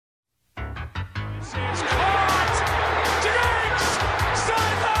Is caught. Diggs,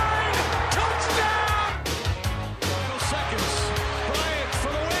 sideline, touchdown. Final seconds. Bryant for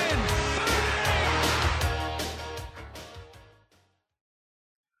the win.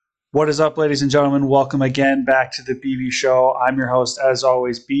 What is up, ladies and gentlemen? Welcome again back to the BB Show. I'm your host, as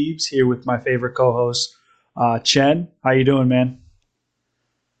always, Beebs, here with my favorite co-host, Chen. How you doing, man?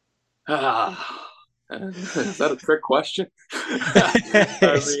 Is that a trick question?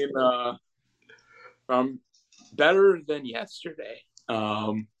 I mean, I'm better than yesterday.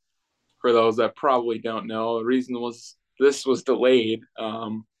 For those that probably don't know, the reason this was delayed.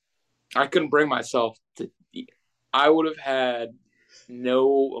 I couldn't bring myself to. I would have had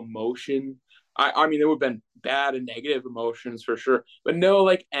no emotion. I mean, there would have been bad and negative emotions for sure, but no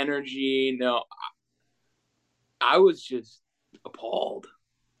like energy. No, I was just appalled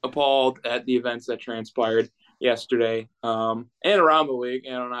at the events that transpired yesterday, and around the league,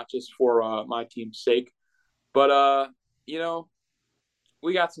 not just for my team's sake, but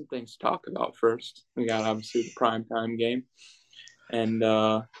we got some things to talk about first. We got obviously the primetime game, and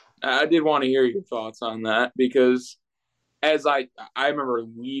I did want to hear your thoughts on that because as I remember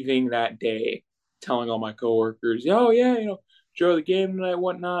leaving that day, telling all my coworkers, "Oh yeah, enjoy the game tonight,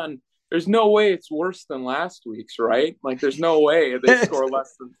 whatnot." And there's no way it's worse than last week's, right? Like, there's no way they score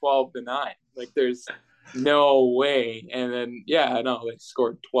less than 12-9. Like, there's no way. And then, they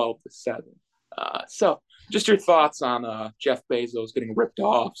scored 12-7. So, just your thoughts on Jeff Bezos getting ripped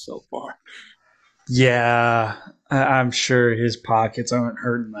off so far. Yeah, I'm sure his pockets aren't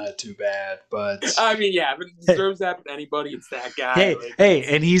hurting that too bad, but I mean, yeah, if it deserves that to anybody, it's that guy.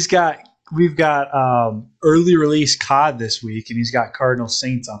 And we've got early release COD this week, and he's got Cardinals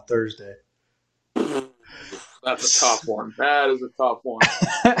Saints on Thursday. That's a tough one. That is a tough one.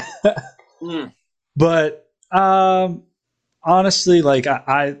 But honestly, like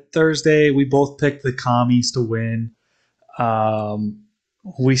I Thursday, we both picked the commies to win.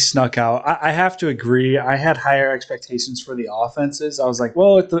 We snuck out. I have to agree. I had higher expectations for the offenses. I was like,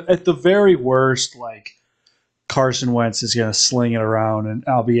 well, at the very worst, like Carson Wentz is going to sling it around and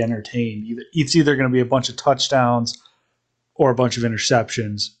I'll be entertained. It's either going to be a bunch of touchdowns or a bunch of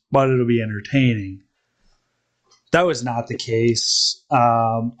interceptions, but it'll be entertaining. That was not the case.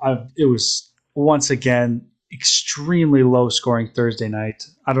 It was, once again, extremely low-scoring Thursday night.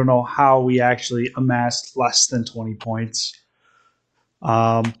 I don't know how we actually amassed less than 20 points.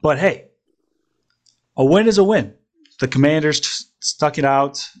 But hey, a win is a win. The Commanders stuck it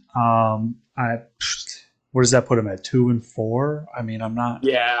out. What does that put them at? 2-4? I mean, I'm not.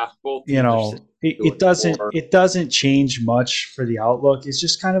 Yeah, both. It doesn't change much for the outlook. It's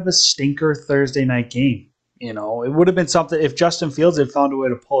just kind of a stinker Thursday night game. It would have been something if Justin Fields had found a way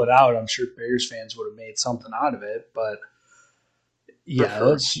to pull it out. I'm sure Bears fans would have made something out of it. But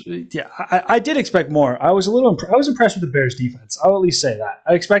yeah, I did expect more. I was impressed with the Bears defense. I'll at least say that.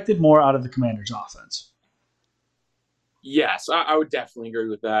 I expected more out of the Commanders offense. Yes, I would definitely agree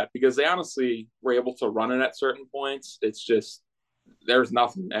with that because they honestly were able to run it at certain points. It's just there's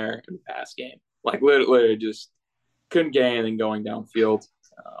nothing there in the pass game. Like literally just couldn't get anything going downfield.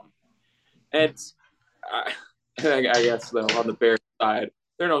 And I guess though on the Bears side,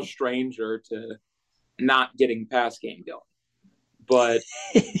 they're no stranger to not getting pass game going. But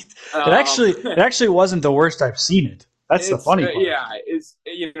it actually wasn't the worst I've seen it. That's the funny part. Yeah, it's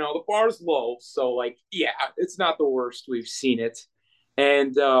the bar's low, so it's not the worst we've seen it.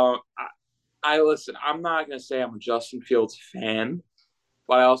 And I listen. I'm not gonna say I'm a Justin Fields fan,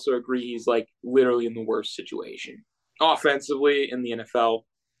 but I also agree he's like literally in the worst situation offensively in the NFL in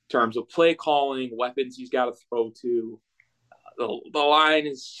terms of play calling, weapons he's got to throw to. The line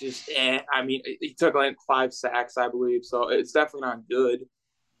is just. I mean, he took like 5 sacks, I believe, so it's definitely not good.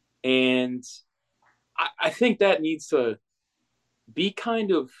 And I think that needs to be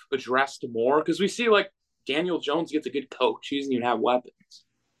kind of addressed more because we see like Daniel Jones gets a good coach. He doesn't even have weapons,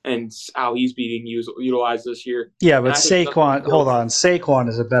 and how he's being utilized this year. Yeah, but Saquon, hold on, Saquon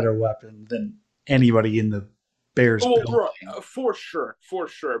is a better weapon than anybody in the Bears. Right, for sure.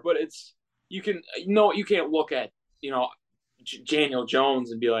 But you can't look at Daniel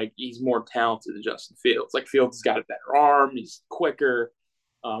Jones and be like he's more talented than Justin Fields. Like Fields has got a better arm, he's quicker.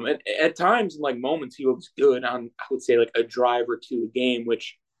 And at times, in like moments, he looks good on, I would say, like a drive or two a game,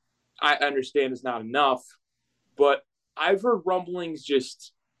 which I understand is not enough. But I've heard rumblings,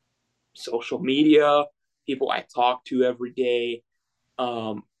 just social media, people I talk to every day.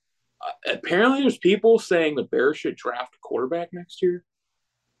 Apparently, there's people saying the Bears should draft a quarterback next year.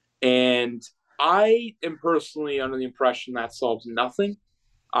 And I am personally under the impression that solves nothing.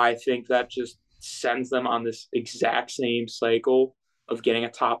 I think that just sends them on this exact same cycle of getting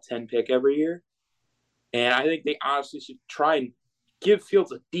a top 10 pick every year. And I think they honestly should try and give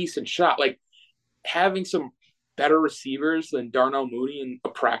Fields a decent shot. Like having some better receivers than Darnell Mooney in a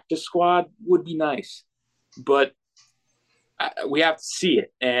practice squad would be nice. But we have to see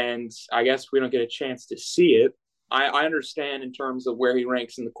it. And I guess we don't get a chance to see it. I understand in terms of where he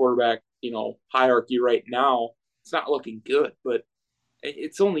ranks in the quarterback, hierarchy right now. It's not looking good, but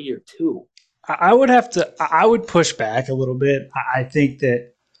it's only year 2. I would push back a little bit. I think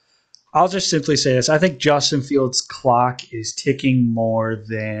that I'll just simply say this. I think Justin Fields' clock is ticking more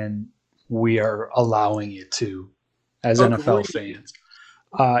than we are allowing it to as NFL fans.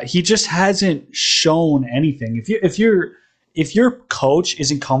 He just hasn't shown anything. If your coach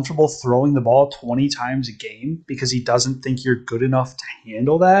isn't comfortable throwing the ball 20 times a game because he doesn't think you're good enough to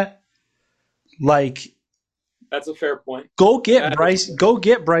handle that, like that's a fair point. Go get Bryce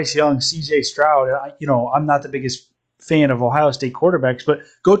Young, CJ Stroud. I'm not the biggest fan of Ohio State quarterbacks, but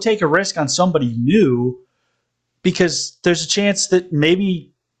go take a risk on somebody new because there's a chance that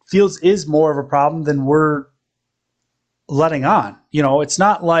maybe Fields is more of a problem than we're letting on. It's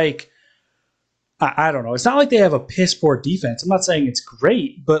not like I don't know. It's not like they have a piss poor defense. I'm not saying it's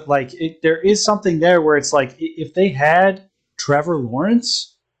great, but there is something there where it's like if they had Trevor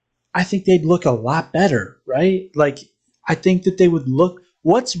Lawrence, I think they'd look a lot better, right? I think that they would look.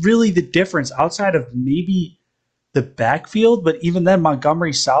 What's really the difference outside of maybe the backfield, but even then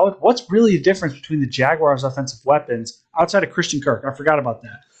Montgomery's solid. What's really the difference between the Jaguars' offensive weapons outside of Christian Kirk? I forgot about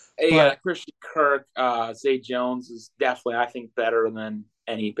that. Yeah, Christian Kirk, Zay Jones is definitely, I think, better than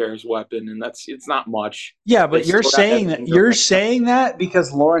any Bears weapon, and it's not much. Yeah, but you're saying that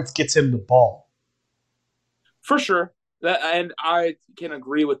because Lawrence gets him the ball. For sure. And I can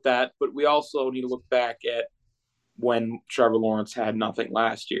agree with that, but we also need to look back at when Trevor Lawrence had nothing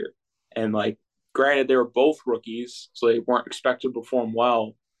last year. And, granted, they were both rookies, so they weren't expected to perform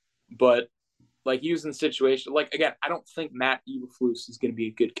well. But, he was in the situation. Again, I don't think Matt Eberflus is going to be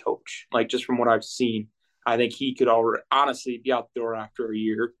a good coach. Just from what I've seen, I think he could honestly be out the door after a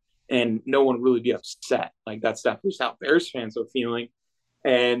year, and no one really be upset. That's definitely how Bears fans are feeling.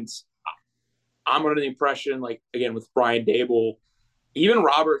 And I'm under the impression, again, with Brian Dable, even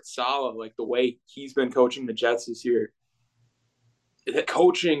Robert Saleh, the way he's been coaching the Jets this year, that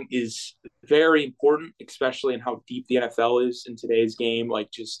coaching is very important, especially in how deep the NFL is in today's game.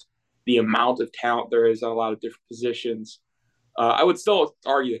 Just the amount of talent there is at a lot of different positions. I would still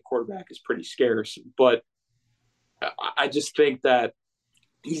argue that quarterback is pretty scarce, but I just think that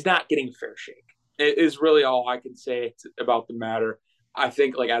he's not getting a fair shake. It is really all I can say about the matter. I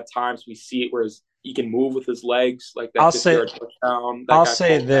think at times we see it whereas he can move with his legs, that I'll say touchdown. I'll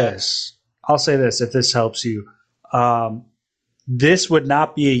say this if this helps you. This would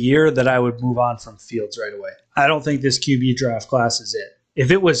not be a year that I would move on from Fields right away. I don't think this QB draft class is it. If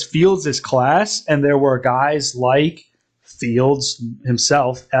it was Fields' class and there were guys like Fields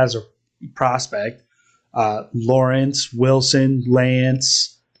himself as a prospect, Lawrence, Wilson,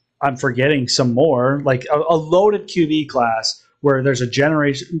 Lance, I'm forgetting some more, a loaded QB class where there's a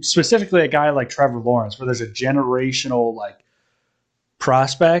generation, specifically a guy like Trevor Lawrence, where there's a generational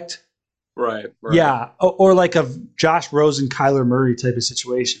prospect. Right. Yeah, or a Josh Rosen, Kyler Murray type of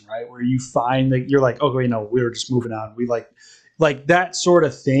situation, right? Where you find that you're okay, no, we were just moving on. We like that sort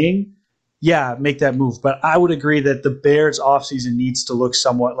of thing. Yeah, make that move. But I would agree that the Bears offseason needs to look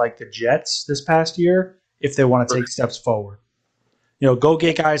somewhat like the Jets this past year if they want to take steps forward. Go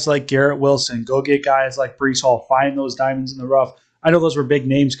get guys like Garrett Wilson. Go get guys like Breece Hall. Find those diamonds in the rough. I know those were big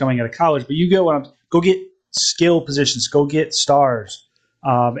names coming out of college, but you get what go get skill positions. Go get stars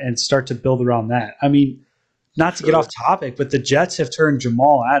and start to build around that. I mean, not to get off topic, but the Jets have turned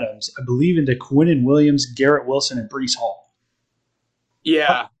Jamal Adams, I believe, into Quinnen Williams, Garrett Wilson, and Breece Hall.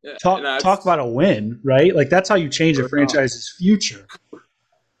 Yeah. Talk about a win, right? That's how you change a franchise's future.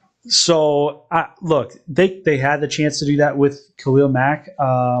 So, look, they had the chance to do that with Khalil Mack,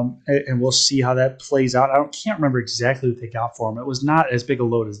 and we'll see how that plays out. Can't remember exactly what they got for him. It was not as big a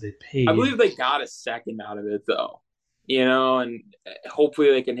load as they paid. I believe they got a second out of it, though. And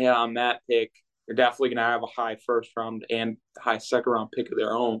hopefully they can hit on that pick. They're definitely going to have a high first round and high second round pick of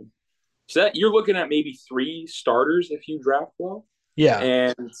their own. So you're looking at maybe 3 starters if you draft well. Yeah.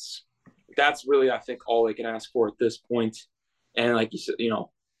 And that's really, I think, all they can ask for at this point. And like you said,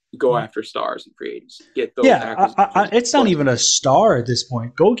 go after stars and free agents. Get those. Yeah, it's not even a star at this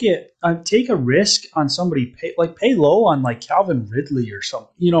point. Go get take a risk on somebody. Pay low on Calvin Ridley or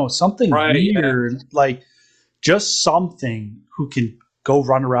something. Something weird, just something who can go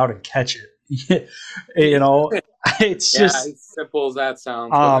run around and catch it. It's just as simple as that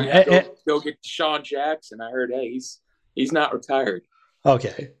sounds. Go get Deshaun Jackson. I heard, hey, he's not retired.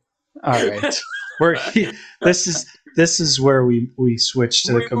 Okay. All right. We're this is where we switch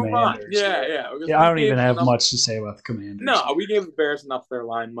to the We move on. Commanders. Yeah. Yeah, I don't even have much to say about the Commanders. No, we gave the Bears enough of their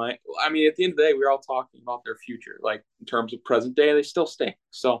limelight. I mean, at the end of the day, we're all talking about their future. Like, in terms of present day, they still stink.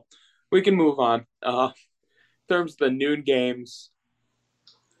 So we can move on. In terms of the noon games,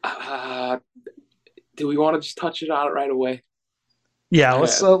 do we want to just touch it out right away? Yeah,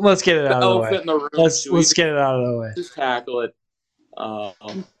 let's get it out of the way. Elephant in the room. Let's get it out of the way. Just tackle it.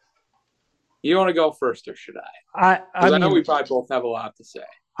 You want to go first, or should I? I know we probably both have a lot to say.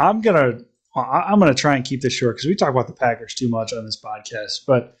 I'm gonna try and keep this short because we talk about the Packers too much on this podcast.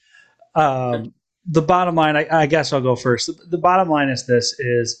 But the bottom line, I guess I'll go first. The bottom line is this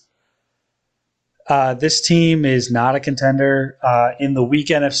team is not a contender. In the weak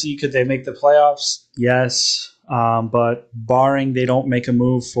NFC, could they make the playoffs? Yes. But barring they don't make a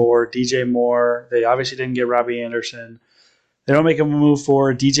move for DJ Moore, they obviously didn't get Robbie Anderson. They don't make a move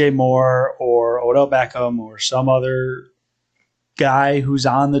for DJ Moore or Odell Beckham or some other guy who's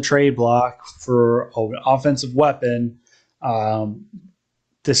on the trade block for an offensive weapon.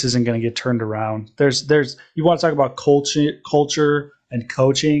 This isn't going to get turned around. There's you want to talk about culture and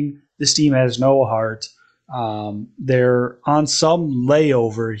coaching. This team has no heart. They're on some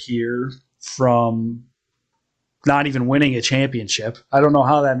layover here from not even winning a championship. I don't know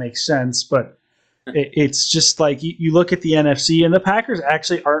how that makes sense, but it's just like you look at the NFC, and the Packers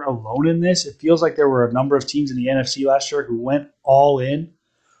actually aren't alone in this. It feels like there were a number of teams in the NFC last year who went all in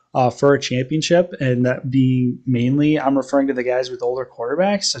for a championship, and that being mainly, I'm referring to the guys with older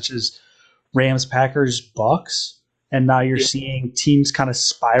quarterbacks, such as Rams, Packers, Bucks, and now you're seeing teams kind of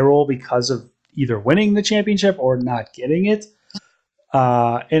spiral because of either winning the championship or not getting it.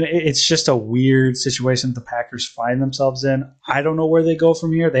 And it's just a weird situation that the Packers find themselves in. I don't know where they go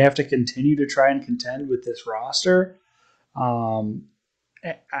from here. They have to continue to try and contend with this roster. I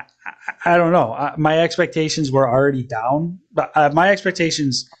don't know. My expectations were already down. But my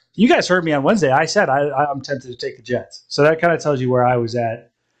expectations, you guys heard me on Wednesday. I said I'm tempted to take the Jets. So that kind of tells you where I was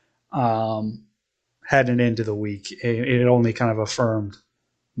at heading into the week. It only kind of affirmed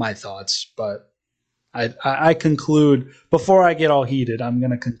my thoughts, but I conclude, before I get all heated, I'm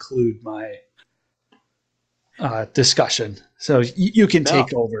going to conclude my discussion. So you can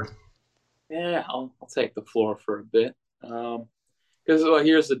take over. Yeah, I'll take the floor for a bit. Because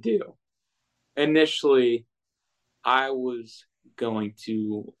here's the deal. Initially, I was going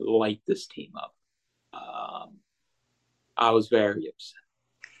to light this team up. I was very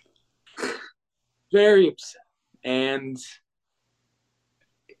upset. Very upset. And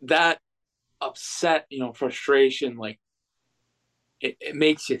that upset, frustration, like it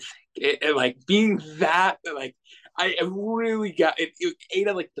makes you think. It like being that, like I really got it ate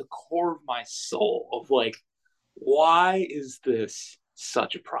at like the core of my soul of like, why is this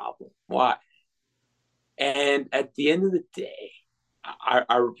such a problem? Why? And at the end of the day,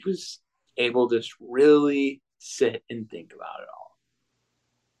 I was able to just really sit and think about it all.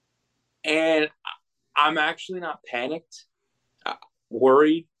 And I'm actually not panicked,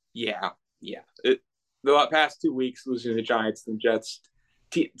 worried. Yeah. The past 2 weeks, losing to the Giants and Jets,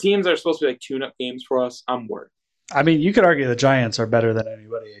 teams are supposed to be like tune-up games for us. I'm worried. I mean, you could argue the Giants are better than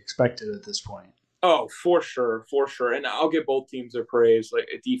anybody expected at this point. Oh, for sure. And I'll give both teams their praise. Like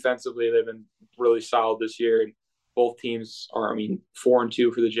defensively, they've been really solid this year, and both teams are,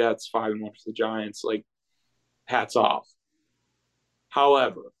 4-2 for the Jets, 5-1 for the Giants. Like, hats off.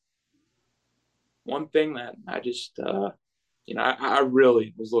 However, one thing that I just, I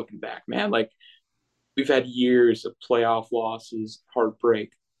really was looking back, man. Like, we've had years of playoff losses,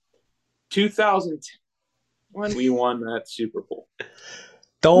 heartbreak. 2010, when we won that Super Bowl.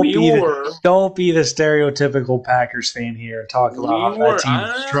 Don't be the stereotypical Packers fan here. Talk about how that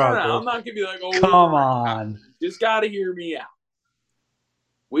team struggled. I'm not going to be like, come on. Just got to hear me out.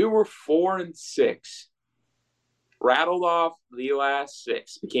 We were 4-6. Rattled off the last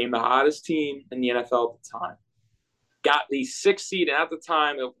 6. Became the hottest team in the NFL at the time. Got the 6th seed, and at the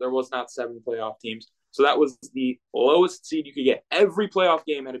time, there was not 7 playoff teams. So that was the lowest seed you could get. Every playoff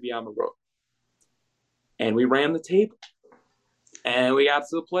game had to be on the road. And we ran the table. And we got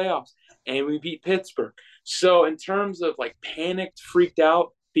to the playoffs. And we beat Pittsburgh. So in terms of like panicked, freaked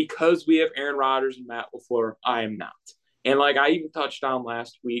out, because we have Aaron Rodgers and Matt LaFleur, I am not. And like I even touched on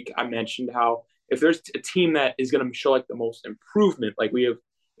last week, I mentioned how if there's a team that is going to show like the most improvement, like we have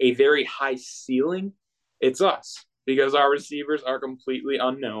a very high ceiling, it's us. Because our receivers are completely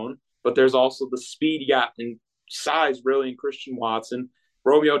unknown. But there's also the speed you got and size, really, in Christian Watson.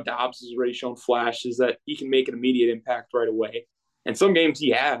 Romeo Dobbs has already shown flashes that he can make an immediate impact right away. And some games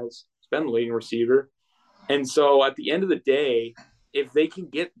he has. He's been the leading receiver. And so at the end of the day, if they can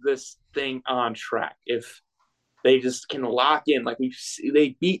get this thing on track, if they just can lock in, like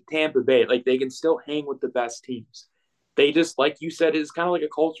they beat Tampa Bay, like they can still hang with the best teams. They just, like you said, it's kind of like a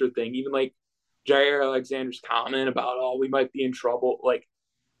culture thing. Even like Jair Alexander's comment about, oh, we might be in trouble. Like,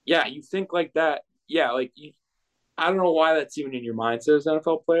 yeah, you think like that. Yeah, like I don't know why that's even in your mindset as an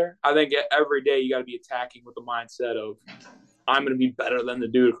NFL player. I think every day you got to be attacking with the mindset of, I'm going to be better than the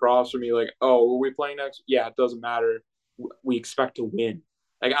dude across from me. Like, oh, are we playing next? Yeah, it doesn't matter. We expect to win.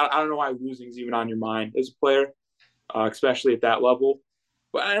 Like, I don't know why losing is even on your mind as a player, especially at that level.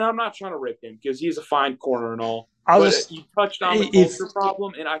 But and I'm not trying to rip him because he's a fine corner and all. I'll But just you touched on the if culture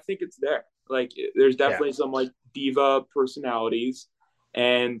problem, and I think it's there. Like, there's yeah. definitely some like diva personalities,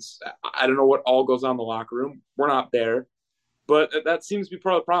 and I don't know what all goes on in the locker room. We're not there, but that seems to be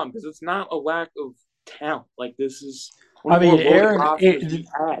part of the problem because it's not a lack of talent. Like, this is one I of the more mean, loaded rosters we've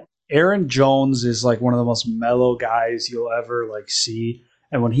had. Aaron Jones is like one of the most mellow guys you'll ever like see,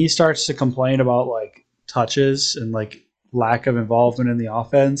 and when he starts to complain about like touches and like lack of involvement in the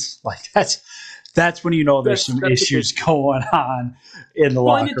offense, like that's when you know there's some That's a big issues going on in the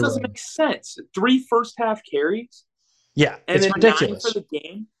well, and it locker doesn't room. make sense. 3 first half carries Yeah, and it's then 9 for ridiculous. the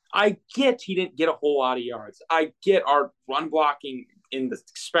game. I get he didn't get a whole lot of yards. I get our run blocking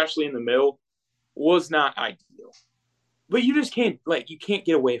especially in the middle was not ideal. But you just can't you can't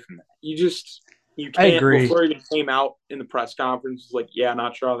get away from that. You I can't. agree. Before he even came out in the press conference, was like, yeah,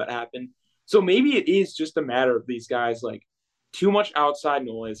 not sure how that happened. So maybe it is just a matter of these guys like too much outside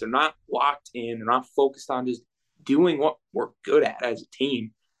noise. They're not locked in. They're not focused on just doing what we're good at as a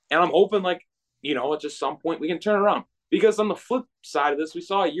team. And I'm hoping at just some point we can turn around. Because on the flip side of this, we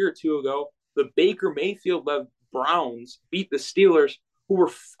saw a year or two ago the Baker Mayfield led Browns beat the Steelers, who were,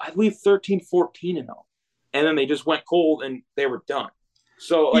 I believe, 13-14 and 0. And then they just went cold and they were done.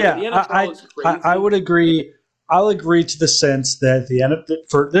 So, like, the Yeah, NFL is I crazy. would agree. I'll agree to the sense that the NFL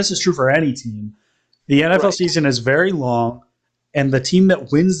for this is true for any team. The NFL Right. season is very long, and the team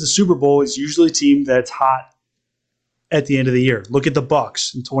that wins the Super Bowl is usually a team that's hot at the end of the year. Look at the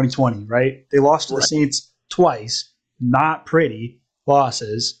Bucks in 2020, right? They lost to the Right. Saints twice, not pretty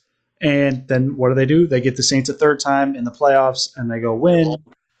losses. And then what do? They get the Saints a third time in the playoffs, and they go win,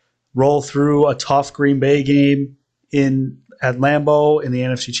 roll through a tough Green Bay game at Lambeau in the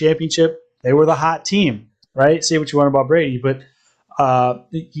NFC Championship. They were the hot team, right? Say what you want about Brady, but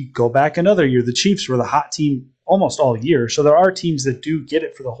you go back another year, the Chiefs were the hot team almost all year. So there are teams that do get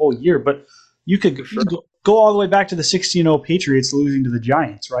it for the whole year, but you could go all the way back to the 16-0 Patriots losing to the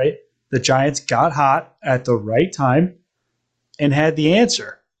Giants, right? The Giants got hot at the right time and had the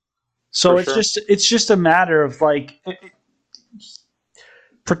answer. So it's just a matter of like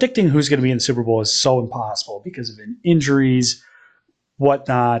predicting who's going to be in the Super Bowl is so impossible because of injuries,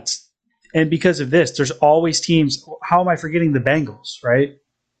 whatnot, and because of this. There's always teams. How am I forgetting the Bengals? Right?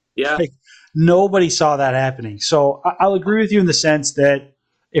 Yeah. Like, nobody saw that happening. So I'll agree with you in the sense that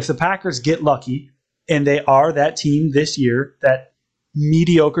if the Packers get lucky and they are that team this year, that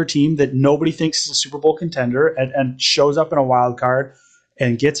mediocre team that nobody thinks is a Super Bowl contender and shows up in a wild card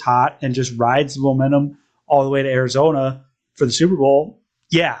and gets hot and just rides the momentum all the way to Arizona for the Super Bowl,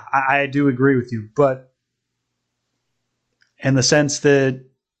 yeah, I do agree with you. But in the sense that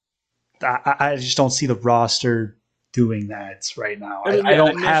I just don't see the roster doing that right now. I mean, I yeah,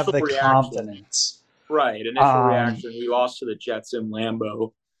 don't have initial the reaction. confidence. Right. Initial reaction. We lost to the Jets in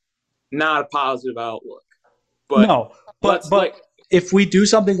Lambeau. Not a positive outlook. But No, but let's like if we do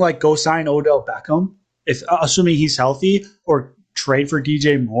something like go sign Odell Beckham, if assuming he's healthy, or trade for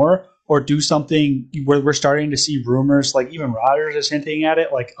DJ Moore, or do something where we're starting to see rumors, like even Rodgers is hinting at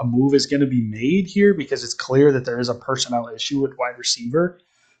it, like a move is going to be made here because it's clear that there is a personnel issue with wide receiver.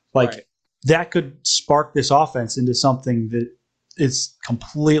 Like right. that could spark this offense into something that is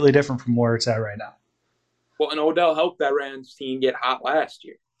completely different from where it's at right now. Well, and Odell helped that Rams team get hot last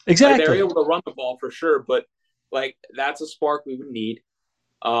year. Like, they were Exactly. able to run the ball for sure, but like that's a spark we would need.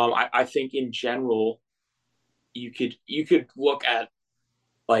 I think in general, you could look at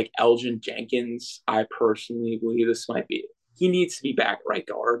like Elgin Jenkins. I personally believe this might be. He needs to be back at right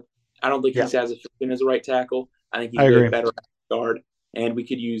guard. I don't think Yeah, he's as efficient as a right tackle. I think he's I way agree. better at guard, and we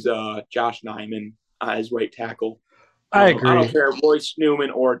could use Josh Nyman as right tackle. I I don't agree. care Royce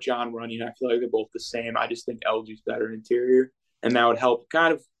Newman or John Runyon. I feel like they're both the same. I just think LG's better interior, and that would help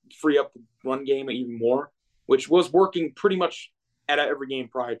kind of free up the run game even more, which was working pretty much at every game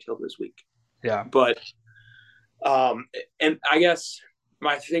prior till this week. Yeah. But and I guess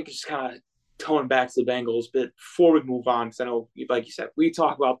my thing is kind of toning back to the Bengals. But before we move on, because I know, like you said, we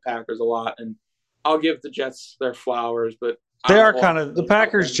talk about Packers a lot, and I'll give the Jets their flowers, but They are kind of the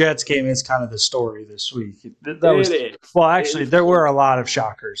Packers Jets game is kind of the story this week. That was it is. well, actually, there were a lot of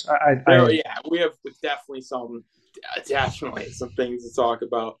shockers. Yeah, we have definitely some things to talk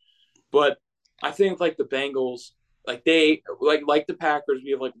about. But I think like the Bengals, like they like the Packers,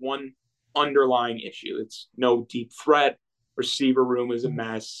 we have like one underlying issue. It's no deep threat. Receiver room is a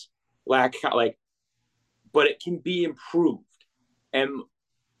mess. But it can be improved. And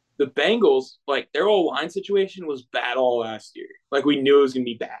the Bengals, like their O-line situation was bad all last year. Like we knew it was gonna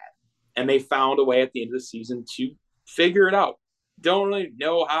be bad. And they found a way at the end of the season to figure it out. Don't really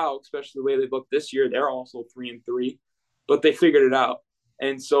know how, especially the way they look this year. They're also 3-3, but they figured it out.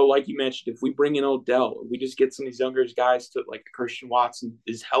 And so, like you mentioned, if we bring in Odell, we just get some of these younger guys to like Christian Watson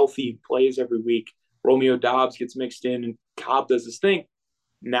is healthy, plays every week. Romeo Dobbs gets mixed in, and Cobb does his thing.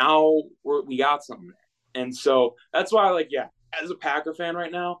 Now we got something there. And so that's why, as a Packer fan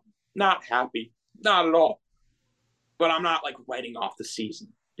right now, not happy, not at all. But I'm not like writing off the season.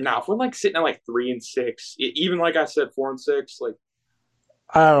 Now, if we're like sitting at like 3-6, even like I said, 4-6, like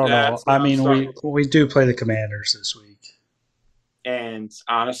I don't know. I mean, we do play the Commanders this week. And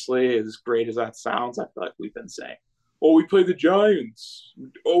honestly, as great as that sounds, I feel like we've been saying, "Oh, we play the Giants.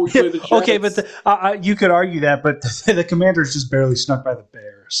 Oh, we play the Jets." Okay, but you could argue that, but the Commanders just barely snuck by the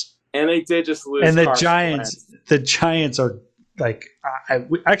Bears, and they did just lose. And the Giants are like,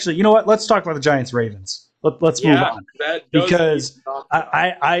 actually, you know what? Let's talk about the Giants Ravens. Let's move on because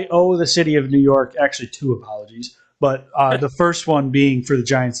I owe the city of New York actually 2 apologies, but the first one being for the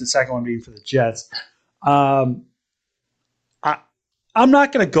Giants, the second one being for the Jets. I'm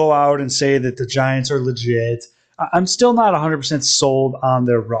not going to go out and say that the Giants are legit. I'm still not 100% sold on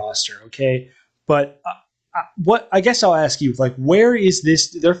their roster, okay? But what I guess I'll ask you, like, where is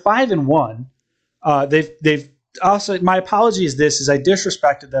this? They're 5-1. They've also, my apology is this: is I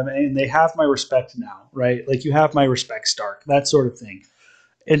disrespected them, and they have my respect now, right? Like, you have my respect, Stark, that sort of thing.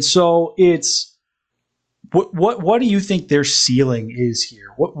 And so it's what do you think their ceiling is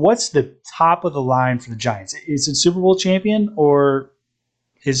here? What's the top of the line for the Giants? Is it Super Bowl champion or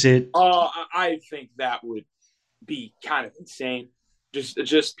is it? I think that would be kind of insane.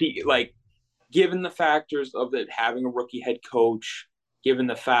 Just like, given the factors of it having a rookie head coach, given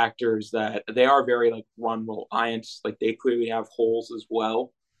the factors that they are very like run reliant, like they clearly have holes as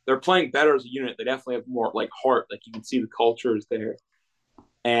well. They're playing better as a unit. They definitely have more like heart. Like you can see the culture is there,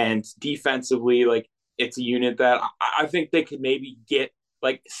 and defensively, like it's a unit that I think they could maybe get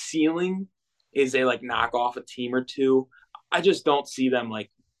like ceiling is they like knock off a team or two. I just don't see them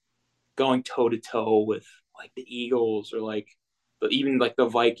like going toe to toe with like the Eagles or like even like the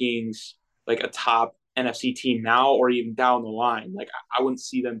Vikings, like a top NFC team now or even down the line. Like I wouldn't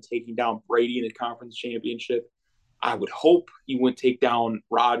see them taking down Brady in the conference championship. I would hope he wouldn't take down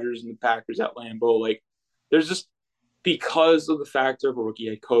Rodgers and the Packers at Lambeau. Like there's just, because of the factor of a rookie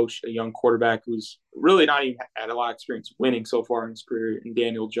head coach, a young quarterback who's really not even had a lot of experience winning so far in his career, in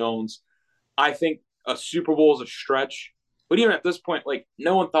Daniel Jones, I think a Super Bowl is a stretch. But even at this point, like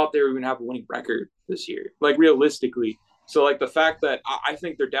no one thought they were going to have a winning record this year, like realistically. So like the fact that I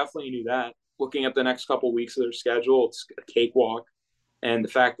think they're definitely knew that. Looking at the next couple of weeks of their schedule, it's a cakewalk. And the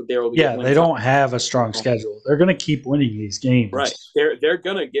fact that they're able to they don't have a strong schedule. They're going to keep winning these games. Right. They're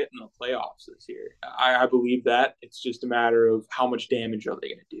going to get in the playoffs this year. I believe that. It's just a matter of how much damage are they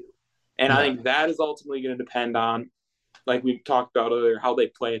going to do. And I think that is ultimately going to depend on, like we talked about earlier, how they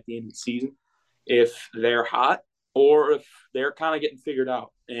play at the end of the season. If they're hot or if they're kind of getting figured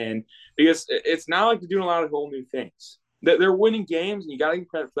out. And because it's not like they're doing a lot of whole new things. They're winning games, and you got to give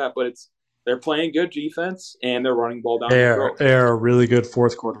credit for that, but they're playing good defense, and they're running ball down the throat. They're a really good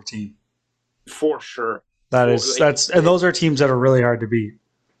fourth quarter team. For sure. And those are teams that are really hard to beat.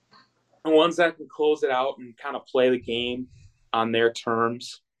 And ones that can close it out and kind of play the game on their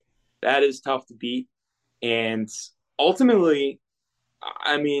terms, that is tough to beat. And ultimately,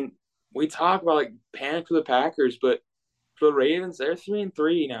 I mean, we talk about like panic for the Packers, but for the Ravens, they're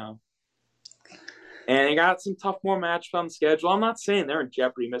 3-3 now. And they got some tough more matchups on the schedule. I'm not saying they're in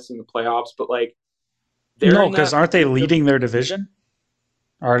jeopardy missing the playoffs, but like because aren't they leading their division?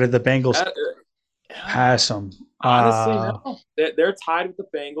 Or did the Bengals pass them? Honestly, no. They're tied with the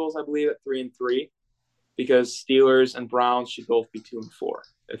Bengals, I believe, at 3-3, because Steelers and Browns should both be 2-4,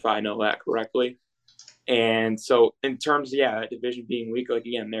 if I know that correctly. And so, in terms of that division being weak, like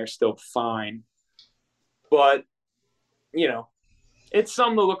again, they're still fine. But it's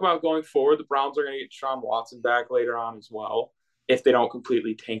something to look about going forward. The Browns are going to get Deshaun Watson back later on as well, if they don't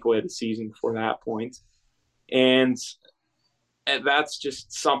completely tank away the season before that point. And that's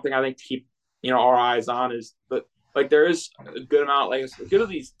just something I think to keep our eyes on. Is that like there is a good amount, like as good as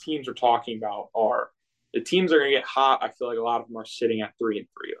these teams are talking about are, the teams are going to get hot. I feel like a lot of them are sitting at 3-3 right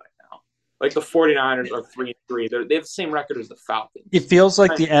now. Like the 49ers are 3-3. They have the same record as the Falcons. It feels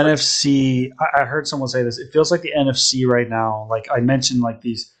like the NFC. I heard someone say this. It feels like the NFC right now. Like I mentioned, like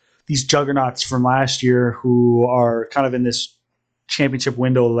these juggernauts from last year who are kind of in this championship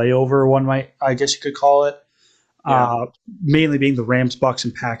window layover. I guess you could call it. Yeah. Mainly being the Rams, Bucks,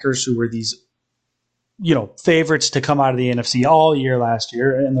 and Packers, who were these, favorites to come out of the NFC all year last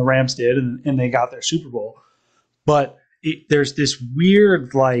year, and the Rams did, and they got their Super Bowl. But there's this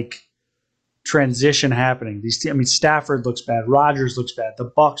weird like transition happening. Stafford looks bad, Rodgers looks bad, the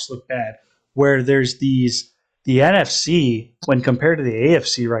Bucks look bad. Where there's the NFC when compared to the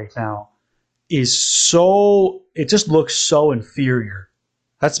AFC right now it just looks so inferior.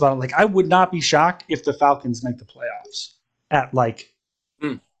 That's about it. Like I would not be shocked if the Falcons make the playoffs at like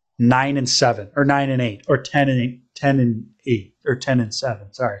 9-7 or 9-8 or 10-8 or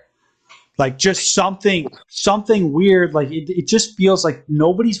 10-7. Sorry, like just something weird. Like it just feels like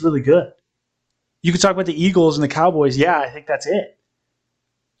nobody's really good. You could talk about the Eagles and the Cowboys. Yeah, I think that's it.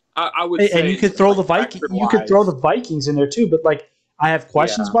 I would say, and you could throw the Vikings. You could throw the Vikings in there too. But like, I have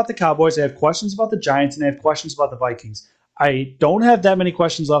questions about the Cowboys. I have questions about the Giants, and I have questions about the Vikings. I don't have that many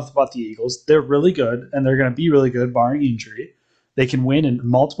questions left about the Eagles. They're really good, and they're going to be really good, barring injury. They can win in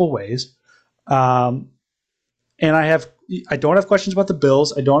multiple ways. And I don't have questions about the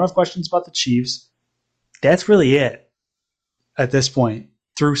Bills. I don't have questions about the Chiefs. That's really it at this point.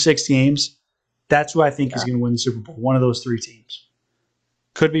 Through 6 games, that's who I think is going to win the Super Bowl. One of those 3 teams.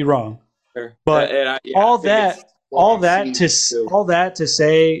 Could be wrong, sure. But all that to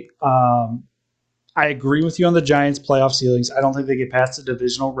say, I agree with you on the Giants' playoff ceilings. I don't think they get past the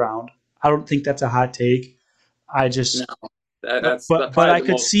divisional round. I don't think that's a hot take. I just, but I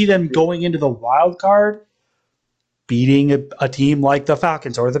could see them going into the wild card, beating a team like the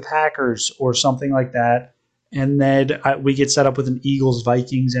Falcons or the Packers or something like that. And then we get set up with an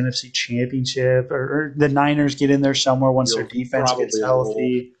Eagles-Vikings NFC championship, or the Niners get in there somewhere once their defense gets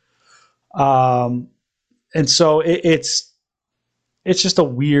healthy. And so it's just a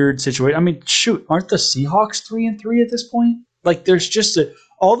weird situation. I mean, shoot, aren't the Seahawks 3-3 at this point? Like, there's just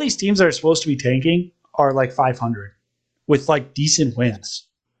all these teams that are supposed to be tanking are like 500 with like decent wins.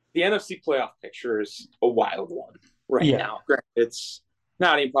 The NFC playoff picture is a wild one now. It's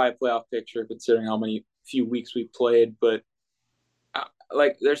not even probably a playoff picture considering how many few weeks we played, but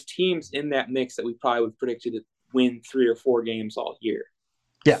like there's teams in that mix that we probably would predicted to win 3 or 4 games all year.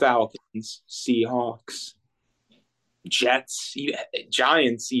 Yeah. Falcons, Seahawks, Jets,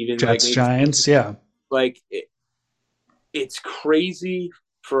 Giants, even Giants, yeah. Like it's crazy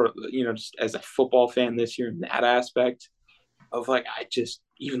for just as a football fan this year in that aspect of like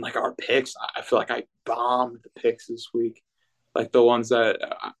even like our picks. I feel like I bombed the picks this week, like the ones that.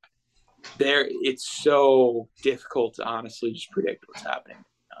 It's so difficult to honestly just predict what's happening.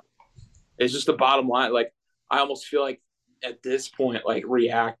 It's just the bottom line. Like I almost feel like at this point, like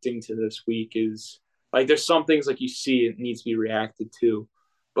reacting to this week is like there's some things like you see it needs to be reacted to,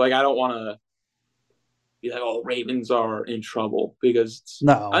 but like I don't want to be like, oh, Ravens are in trouble because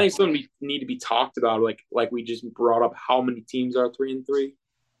I think something need to be talked about. Like we just brought up how many teams are 3-3,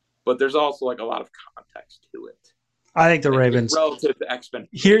 but there's also like a lot of context to it. I think the Ravens relative to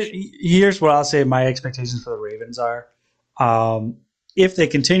expectations. Here's what I'll say my expectations for the Ravens are. If they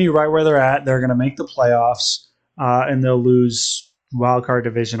continue right where they're at, they're going to make the playoffs, and they'll lose wildcard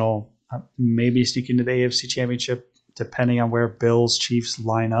divisional, maybe sneak into the AFC Championship, depending on where Bills Chiefs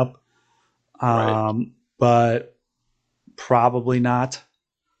line up. But probably not.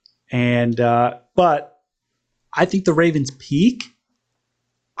 And but I think the Ravens peak.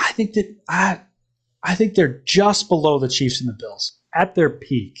 I think they're just below the Chiefs and the Bills at their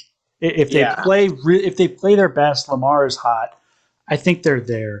peak. If they play their best, Lamar is hot. I think they're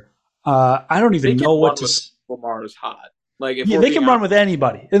there. I don't even know what to. Lamar is hot. Like they can run with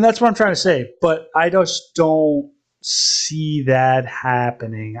anybody, and that's what I'm trying to say. But I just don't see that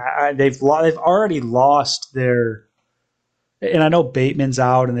happening. They've already lost their, and I know Bateman's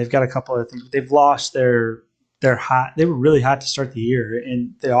out, and they've got a couple of things. They've lost their hot. They were really hot to start the year,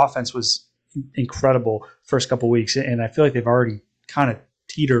 and the offense was incredible first couple of weeks, and I feel like they've already kind of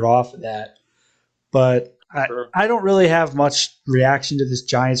teetered off of that. But I don't really have much reaction to this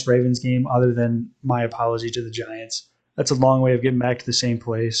Giants-Ravens game other than my apology to the Giants. That's a long way of getting back to the same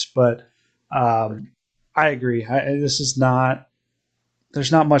place, but I agree. There's not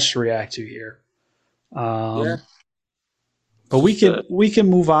much to react to here. But we can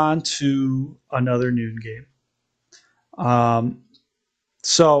move on to another noon game.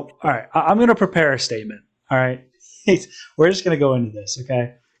 So, all right, I'm going to prepare a statement. All right, we're just going to go into this,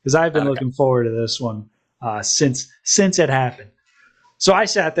 okay? Because I've been looking forward to this one. since it happened. So I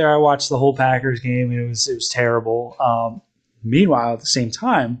sat there, I watched the whole Packers game, and it was terrible. Meanwhile, at the same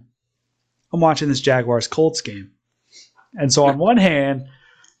time, I'm watching this Jaguars Colts game. And so on one hand,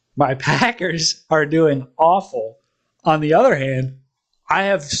 my Packers are doing awful. On the other hand, I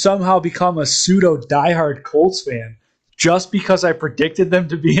have somehow become a pseudo diehard Colts fan just because I predicted them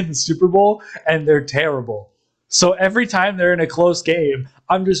to be in the Super Bowl, and they're terrible. So every time they're in a close game,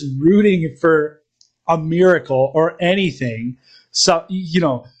 I'm just rooting for a miracle or anything. So,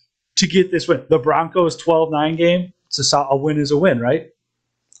 to get this win. The Broncos 12-9 game, a win is a win, right?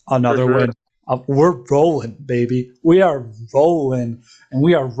 Another win. We're rolling, baby. We are rolling, and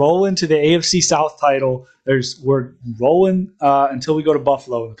we are rolling to the AFC South title. We're rolling until we go to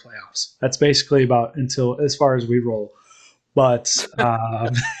Buffalo in the playoffs. That's basically as far as we roll. But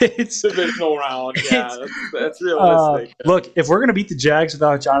it's divisional round. Yeah, that's realistic. Look, if we're going to beat the Jags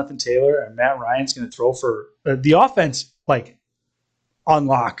without Jonathan Taylor and Matt Ryan's going to throw for the offense,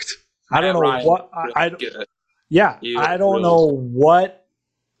 unlocked. I don't know what. I don't know what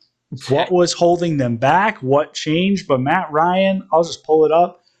was holding them back, what changed, but Matt Ryan, I'll just pull it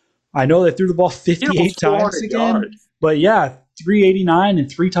up. I know they threw the ball 58 times again, but 389 and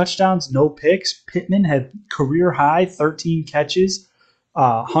 3 touchdowns, no picks. Pittman had career high 13 catches,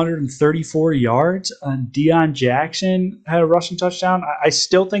 134 yards. And Deion Jackson had a rushing touchdown. I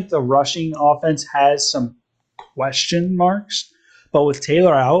still think the rushing offense has some question marks, but with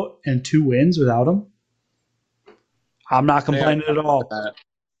Taylor out and 2 wins without him, I'm not complaining at all.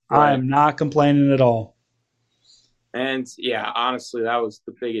 Right. I'm not complaining at all. And honestly, that was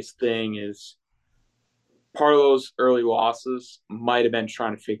the biggest thing is part of those early losses might have been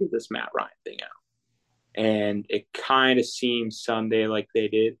trying to figure this Matt Ryan thing out. And it kind of seemed Sunday like they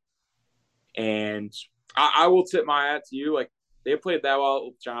did. And I will tip my hat to you. They played that well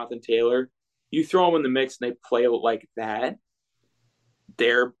with Jonathan Taylor. You throw them in the mix and they play like that,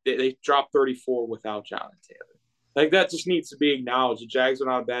 they dropped 34 without Jonathan Taylor. That just needs to be acknowledged. The Jags are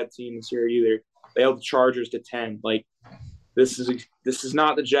not a bad team this year either. They held the Chargers to 10. This is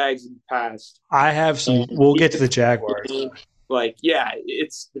not the Jags in the past. I have some. We'll get to the Jaguars.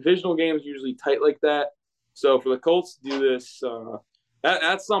 It's divisional games usually tight like that. So for the Colts to do this,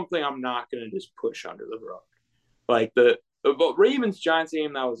 that's something I'm not going to just push under the rug. The Ravens Giants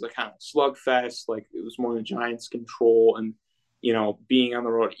game, that was a kind of slugfest. It was more the Giants' control and being on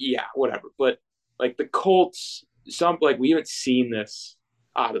the road. Yeah, whatever. But the Colts. We haven't seen this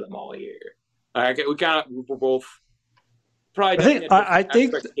out of them all year. We're both probably. I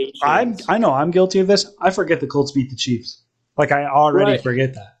think I know I'm guilty of this. I forget the Colts beat the Chiefs. I already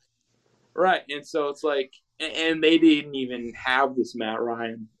forget that. Right, and so it's and they didn't even have this Matt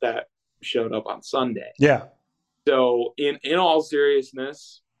Ryan that showed up on Sunday. Yeah. So in all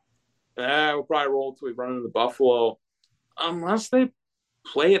seriousness, we'll probably roll until we run into Buffalo, unless they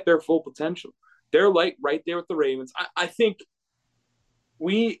play at their full potential. They're right there with the Ravens. I think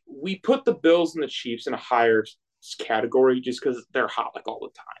we put the Bills and the Chiefs in a higher category just because they're hot all the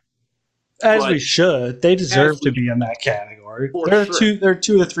time. We should. They deserve to be in that category. They're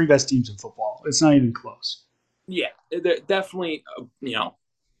two of the 3 best teams in football. It's not even close. Yeah, they're definitely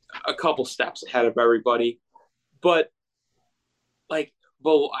a couple steps ahead of everybody. But I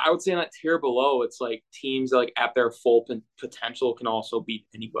would say in that tier below, it's teams at their full potential can also beat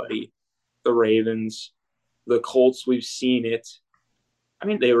anybody. The Ravens, the Colts, we've seen it. I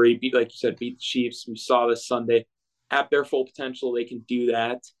mean, they already beat, like you said, beat the Chiefs. We saw this Sunday. At their full potential, they can do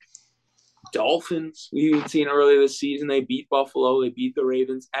that. Dolphins, we've seen earlier this season, they beat Buffalo. They beat the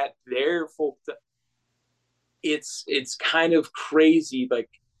Ravens at their full potential. It's kind of crazy.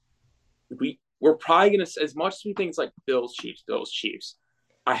 We're probably going to, as much as we think it's Bills, Chiefs,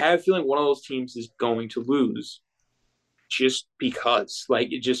 I have a feeling one of those teams is going to lose just because.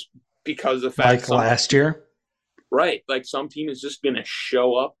 Because of the fact last year? Right. Some team is just going to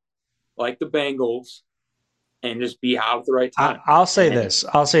show up like the Bengals and just be out at the right time. I'll say this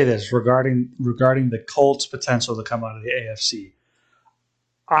regarding the Colts' potential to come out of the AFC.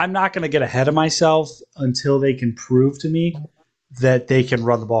 I'm not going to get ahead of myself until they can prove to me that they can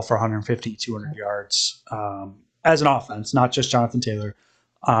run the ball for 150, 200 yards as an offense, not just Jonathan Taylor,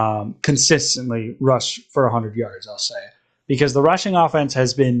 consistently rush for 100 yards, I'll say. Because the rushing offense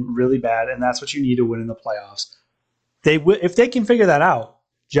has been really bad, and that's what you need to win in the playoffs. If they can figure that out,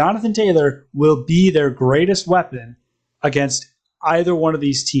 Jonathan Taylor will be their greatest weapon against either one of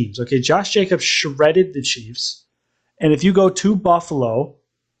these teams. Okay, Josh Jacobs shredded the Chiefs, and if you go to Buffalo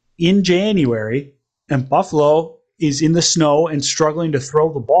in January, and Buffalo is in the snow and struggling to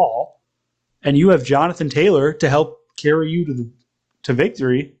throw the ball, and you have Jonathan Taylor to help carry you to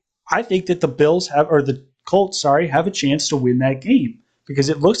victory, I think that the Colts have a chance to win that game because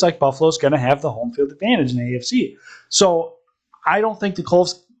it looks like Buffalo's going to have the home field advantage in the AFC. So I don't think the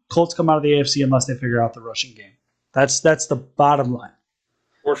Colts come out of the AFC unless they figure out the rushing game. That's the bottom line.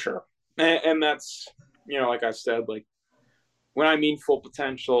 For sure. And that's, like I said, like when I mean full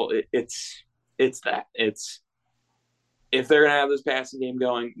potential, it's that. It's if they're going to have this passing game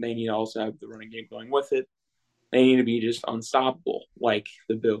going, they need to also have the running game going with it. They need to be just unstoppable like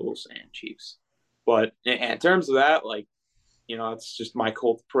the Bills and Chiefs. But in terms of that, like, it's just my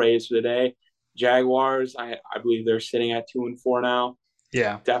Colts praise for the day. Jaguars, I believe they're sitting at 2-4 now.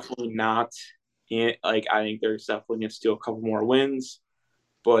 Yeah. Definitely not. I think they're definitely going to steal a couple more wins.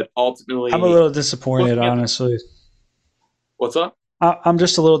 But ultimately, I'm a little disappointed, honestly. What's up? I'm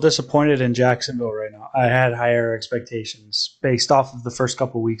just a little disappointed in Jacksonville right now. I had higher expectations based off of the first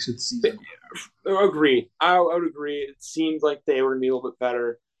couple of weeks of the season. Agreed. I would agree. It seemed like they were going to be a little bit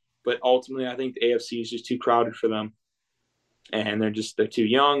better, but ultimately, I think the AFC is just too crowded for them, and they're too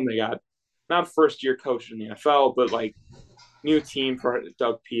young. They got not a first-year coach in the NFL, but like new team for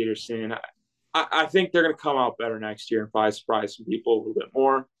Doug Peterson. I think they're going to come out better next year and probably surprise some people a little bit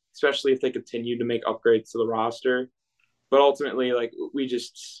more, especially if they continue to make upgrades to the roster. But ultimately, like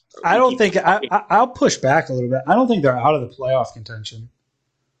I'll push back a little bit. I don't think they're out of the playoff contention.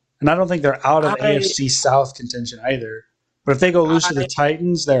 And I don't think they're out of the AFC South contention either. But if they go lose to the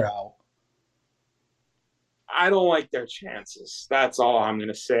Titans, they're out. I don't like their chances. That's all I'm going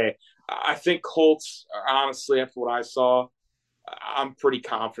to say. I think Colts, honestly, after what I saw, I'm pretty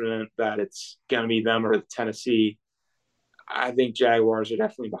confident that it's going to be them or Tennessee. I think Jaguars are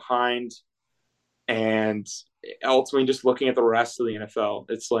definitely behind. And ultimately, just looking at the rest of the NFL,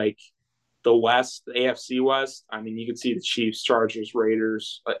 it's like the West, the AFC West. I mean, you can see the Chiefs, Chargers,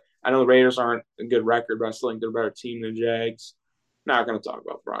 Raiders. I know the Raiders aren't a good record, but I still think they're a better team than Jags. Not going to talk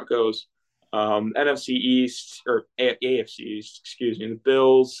about Broncos. NFC East, or AFC East, excuse me, the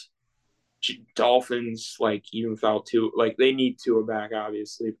Bills, Dolphins, like even without Tua, like they need Tua back,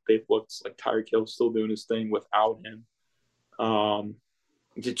 obviously. They've looked like Tyreek Hill's still doing his thing without him.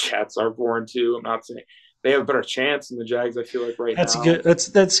 The Jets are born too. I'm not saying they have a better chance than the Jags, I feel like now. That's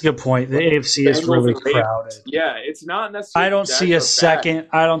a good point. The AFC is really crowded. Yeah, it's not necessarily. I don't see a second.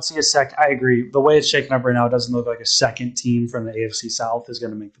 I agree. The way it's shaken up right now, it doesn't look like a second team from the AFC South is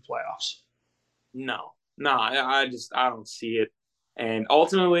going to make the playoffs. No, I don't see it. And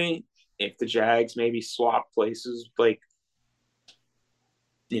ultimately, if the Jags maybe swap places, like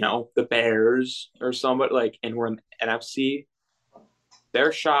the Bears or somebody, like, and we're in the NFC,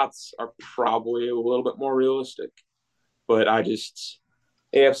 their shots are probably a little bit more realistic. But AFC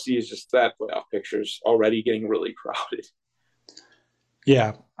is just that playoff picture's already getting really crowded.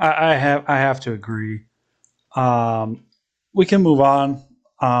 Yeah, I have to agree. We can move on.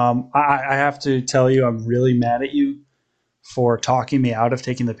 I have to tell you, I'm really mad at you for talking me out of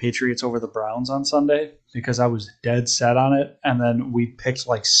taking the Patriots over the Browns on Sunday because I was dead set on it. And then we picked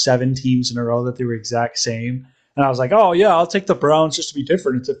like 7 teams in a row that they were exact same. And I was like, oh, yeah, I'll take the Browns just to be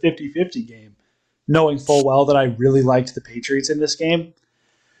different. It's a 50-50 game, knowing full well that I really liked the Patriots in this game.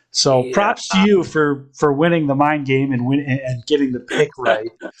 So props to you for winning the mind game and getting the pick right.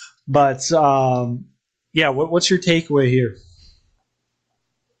 But, what's your takeaway here?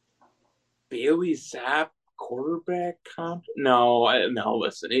 Bailey Zapp quarterback comp? No,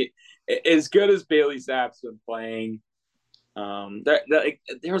 listen. As good as Bailey Zapp's been playing, there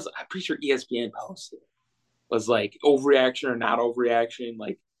was, I'm pretty sure ESPN posted was like overreaction or not overreaction.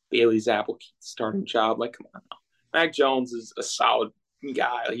 Like Bailey Zapp will keep the starting job. Like, come on now. Mac Jones is a solid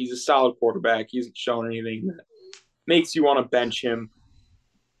guy. He's a solid quarterback. He hasn't shown anything that makes you want to bench him.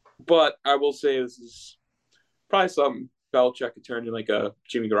 But I will say this is probably something Belichick could turn into like a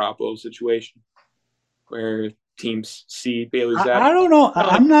Jimmy Garoppolo situation where teams see Bailey Zapp. I don't know.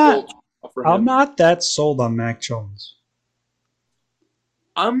 I'm not that sold on Mac Jones.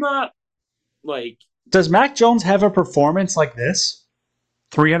 I'm not like. Does Mac Jones have a performance like this?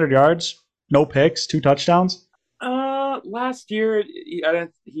 300 yards, no picks, 2 touchdowns? Last year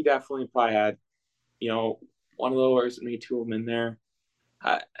he definitely probably had, one of those, maybe 2 of them in there.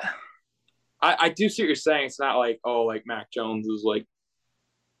 I do see what you're saying. It's not like, oh, like Mac Jones is like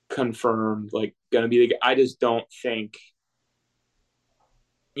confirmed, like gonna be the guy. I just don't think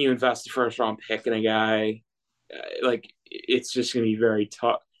you invest the first round pick in a guy. Like it's just gonna be very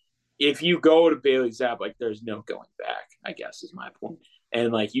tough. If you go to Bailey Zapp, like there's no going back, I guess is my point.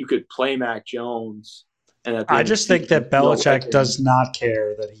 And like you could play Mac Jones. And I just think that Belichick does not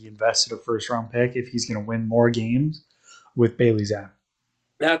care that he invested a first round pick if he's going to win more games with Bailey Zapp.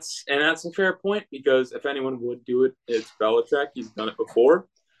 That's a fair point because if anyone would do it, it's Belichick. He's done it before.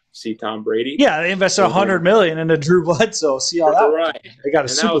 see Tom Brady. Yeah, they invested $100 million into Drew Bledsoe. See how that right. went. They got a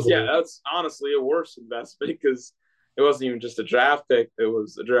and Super Bowl. that's honestly a worse investment because it wasn't even just a draft pick; it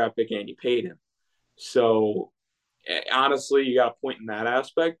was a draft pick, and you paid him. So honestly, you got a point in that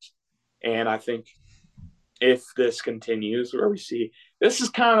aspect, and I think if this continues, where we see this is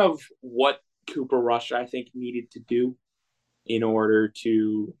kind of what Cooper Rush I think needed to do in order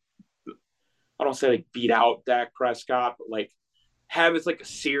to, I don't say like beat out Dak Prescott, but like have it's like a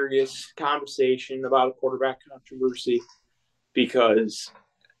serious conversation about a quarterback controversy, because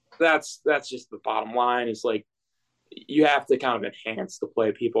that's just the bottom line. Is like you have to kind of enhance the play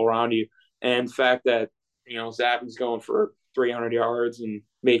of people around you, and the fact that Zappi's going for 300 yards and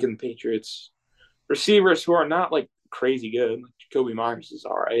making the Patriots receivers who are not like crazy good, like Jacoby Myers is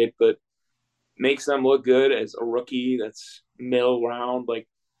all right, but makes them look good as a rookie that's middle round. Like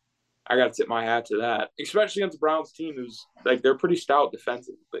I got to tip my hat to that, especially against the Browns team who's like they're pretty stout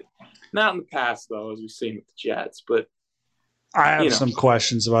defensively. Not in the past though, as we've seen with the Jets, but I have some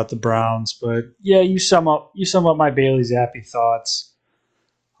questions about the Browns, but yeah, you sum up my Bailey Zappi thoughts.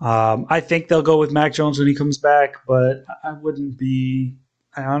 I think they'll go with Mac Jones when he comes back, but I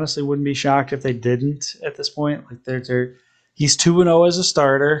honestly wouldn't be shocked if they didn't at this point. Like he's 2-0 as a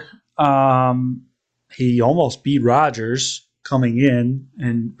starter. He almost beat Rodgers coming in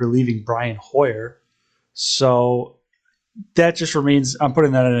and relieving Brian Hoyer. So that just remains. I'm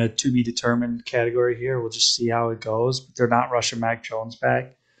putting that in a to be determined category here. We'll just see how it goes. But they're not rushing Mac Jones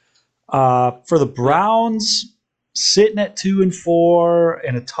back. For the Browns, sitting at 2-4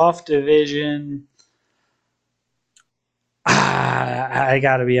 in a tough division. I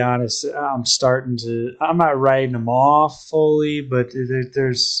got to be honest. I'm not writing them off fully, but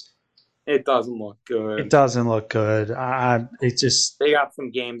it doesn't look good. It doesn't look good. They got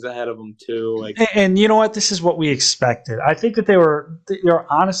some games ahead of them too. And you know what? This is what we expected. I think that they were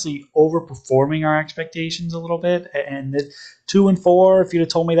honestly overperforming our expectations a little bit. And 2-4. If you'd have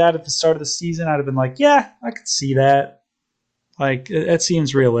told me that at the start of the season, I'd have been like, yeah, I could see that. Like that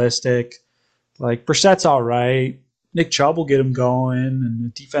seems realistic. Like Brissett's all right. Nick Chubb will get him going, and the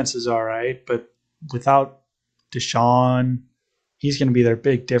defense is all right. But without Deshaun, he's going to be their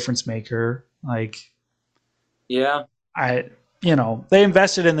big difference maker. Like, yeah, they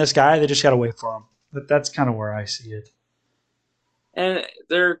invested in this guy. They just got to wait for him. But that's kind of where I see it. And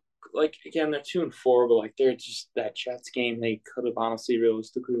they're like, again, they're 2-4, but like they're just that Jets game they could have honestly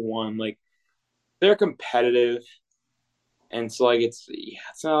realistically won. Like they're competitive, and so like it's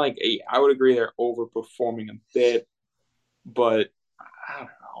not like I would agree they're overperforming a bit, but I don't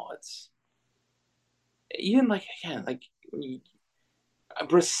know. It's even like again like.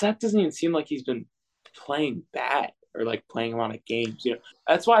 Brissett doesn't even seem like he's been playing bad or like playing a lot of games.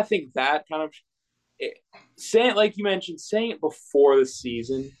 That's why I think that kind of saying, like you mentioned, saying it before the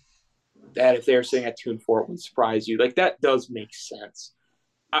season that if they're sitting at 2-4, it would surprise you. Like that does make sense.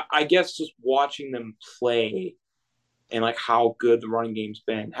 I guess just watching them play and like how good the running game's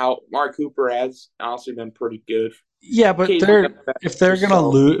been, how Mark Cooper has honestly been pretty good. Yeah, but if they're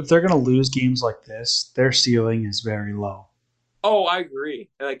gonna lose games like this, their ceiling is very low. Oh, I agree.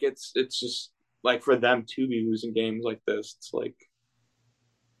 Like it's just like for them to be losing games like this, it's like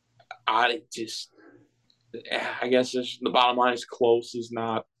I guess the bottom line is close is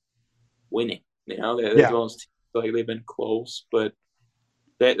not winning. They've been close, but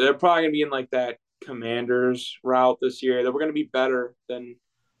they're probably gonna be in like that Commanders route this year. That we're gonna be better than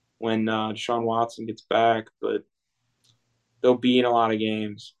when Deshaun Watson gets back, but they'll be in a lot of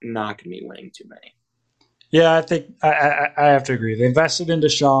games, not gonna be winning too many. Yeah, I think I have to agree. They invested in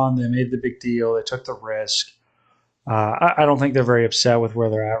Deshaun. They made the big deal. They took the risk. I don't think they're very upset with where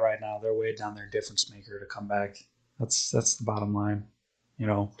they're at right now. They're way down their difference maker to come back. That's the bottom line.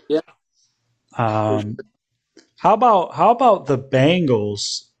 Yeah. How about the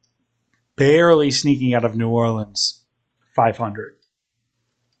Bengals barely sneaking out of New Orleans 500?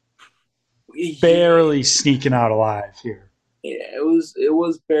 Barely sneaking out alive here. Yeah, it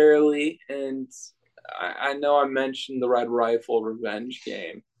was barely, and I know I mentioned the Red Rifle revenge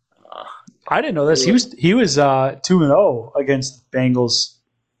game. I didn't know this. He was 2-0 against the Bengals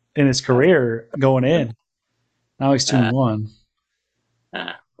in his career going in. Now he's 2-1.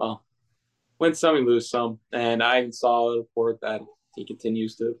 Well, win some, you lose some. And I even saw a report that he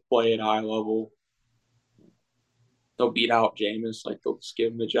continues to play at a high level. They'll beat out Jameis, like they'll just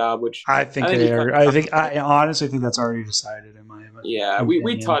give him the job, which I honestly think that's already decided in my opinion. Yeah,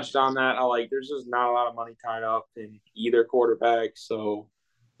 we touched on that. There's just not a lot of money tied up in either quarterback, so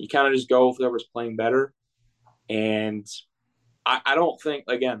you kind of just go with whoever's playing better. And I don't think,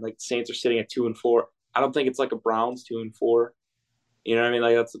 again, like the Saints are sitting at 2-4. I don't think it's like a Browns 2-4. You know what I mean?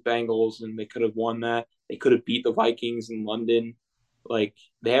 Like that's the Bengals, and they could have won that. They could have beat the Vikings in London. Like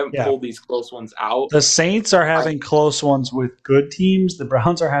they haven't Yeah. pulled these close ones out. The Saints are having close ones with good teams. The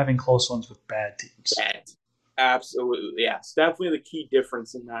Browns are having close ones with bad teams. Bad. Absolutely, yeah. It's definitely the key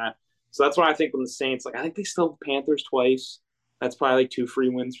difference in that. So that's why I think when the Saints, like I think they still have the Panthers twice. That's probably like 2 free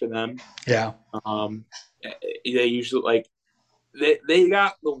wins for them. Yeah. They usually like they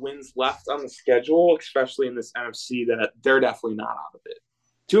got the wins left on the schedule, especially in this NFC, that they're definitely not out of it.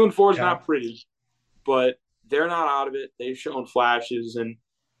 2-4 is not pretty, but they're not out of it. They've shown flashes and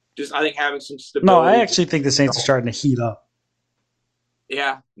just I think having some stability. No, I actually think the Saints are starting to heat up.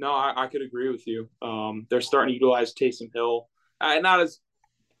 Yeah, no, I could agree with you. They're starting to utilize Taysom Hill. Not as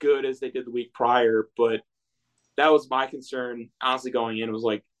good as they did the week prior, but that was my concern. Honestly, going in was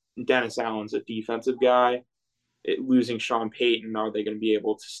like Dennis Allen's a defensive guy. Losing Sean Payton, are they going to be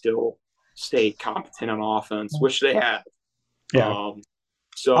able to still stay competent on offense, which they have? Yeah.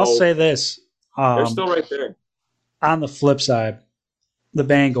 So I'll say this: they're still right there. On the flip side, the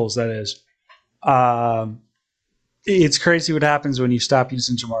Bengals, that is. It's crazy what happens when you stop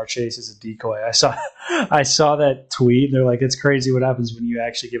using Jamar Chase as a decoy. I saw that tweet. They're like, it's crazy what happens when you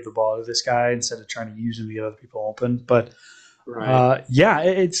actually give the ball to this guy instead of trying to use him to get other people open. But yeah,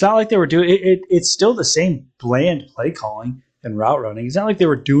 it's not like they were doing it. It's still the same bland play calling and route running. It's not like they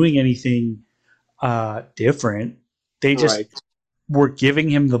were doing anything different. They just were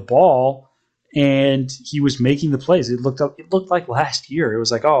giving him the ball, and he was making the plays. It looked like last year. It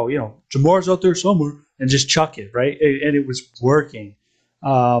was like, oh, Jamar's out there somewhere, and just chuck it, right? And it was working.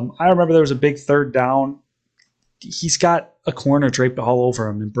 I remember there was a big third down. He's got a corner draped all over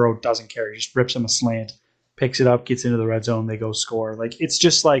him, and Burrow doesn't care. He just rips him a slant, picks it up, gets into the red zone, they go score. Like, it's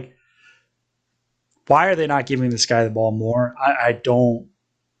just like, why are they not giving this guy the ball more? I don't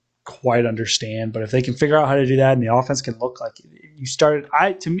quite understand, but if they can figure out how to do that and the offense can look like you started,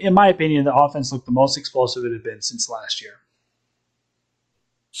 in my opinion, the offense looked the most explosive it had been since last year.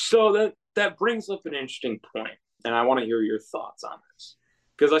 So that brings up an interesting point, and I want to hear your thoughts on this,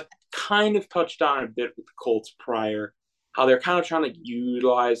 because I kind of touched on it a bit with the Colts prior, how they're kind of trying to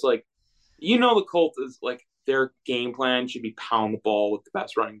utilize, like, the Colts is like their game plan should be pound the ball with the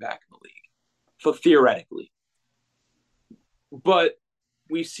best running back in the league, so theoretically, but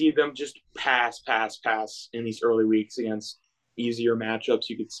we see them just pass in these early weeks against easier matchups,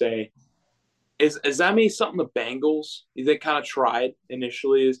 you could say. Is that maybe something the Bengals they kind of tried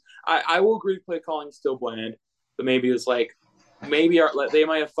initially? Is I will agree play calling is still bland, but maybe it's like they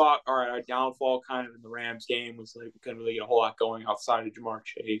might have thought, all right, our downfall kind of in the Rams game was like we couldn't really get a whole lot going outside of Jamar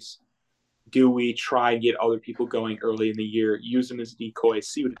Chase. Do we try and get other people going early in the year, use them as decoys,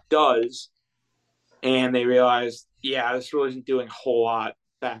 see what it does? And they realized, yeah, this really isn't doing a whole lot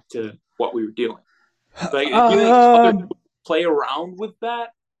back to what we were doing. Like, do you think other people play around with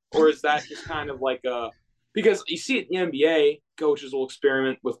that? Or is that just kind of like because you see it in the NBA, coaches will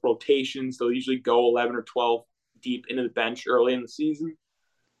experiment with rotations. They'll usually go 11 or 12 deep into the bench early in the season.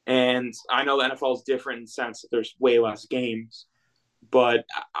 And I know the NFL is different in the sense that there's way less games. But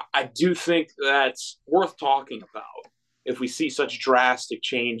I do think that's worth talking about if we see such drastic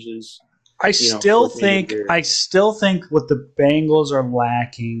changes. I still think what the Bengals are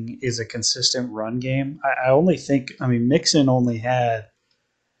lacking is a consistent run game. Mixon only had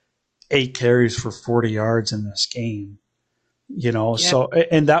 8 carries for 40 yards in this game, So,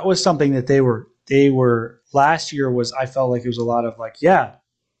 and that was something that they were last year was, I felt like it was a lot of like,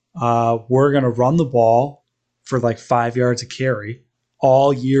 we're going to run the ball for like 5 yards a carry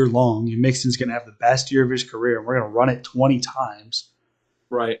all year long. And Mixon's going to have the best year of his career. And we're going to run it 20 times.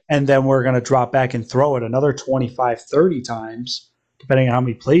 Right. And then we're going to drop back and throw it another 25, 30 times, depending on how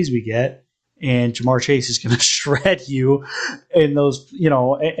many plays we get. And Jamar Chase is going to shred you in those,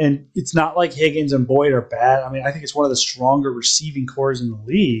 and it's not like Higgins and Boyd are bad. I mean, I think it's one of the stronger receiving cores in the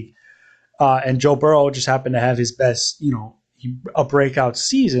league. And Joe Burrow just happened to have his best, a breakout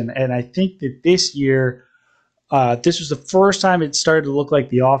season. And I think that this year, this was the first time it started to look like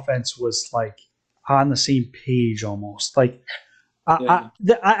the offense was like on the same page almost. Like,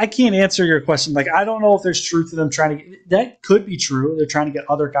 I can't answer your question. Like, I don't know if there's truth to them trying to – that could be true. They're trying to get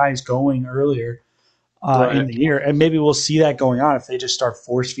other guys going earlier in the year. And maybe we'll see that going on if they just start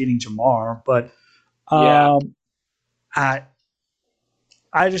force-feeding Jamar. But I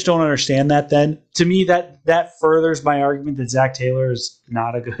just don't understand that then. To me, that furthers my argument that Zach Taylor is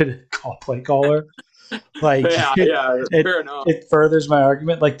not a good play caller. Like, fair enough. It furthers my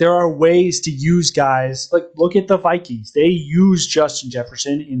argument. Like, there are ways to use guys. Like, look at the Vikings. They use Justin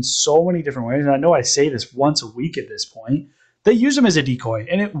Jefferson in so many different ways. And I know I say this once a week at this point. They use him as a decoy,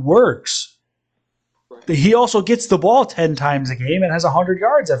 and it works. he also gets the ball 10 times a game and has 100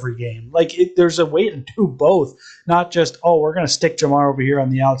 yards every game. Like, there's a way to do both, not just, we're going to stick Jamar over here on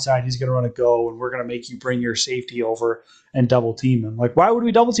the outside. He's going to run a go, and we're going to make you bring your safety over and double team him. Like, why would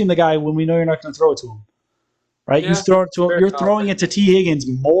we double team the guy when we know you're not going to throw it to him? Right? Yeah, you throw it to him. You're throwing it to T. Higgins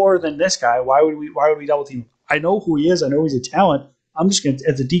more than this guy. Why would we double team him? I know who he is. I know he's a talent. I'm just going to,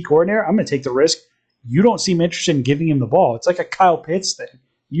 as a D coordinator, I'm going to take the risk. You don't seem interested in giving him the ball. It's like a Kyle Pitts thing.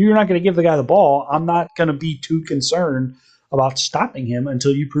 You're not going to give the guy the ball. I'm not going to be too concerned about stopping him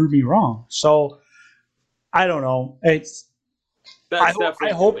until you prove me wrong. So I don't know. I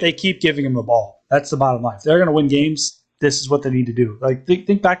hope they keep giving him the ball. That's the bottom line. If they're going to win games, this is what they need to do. Like,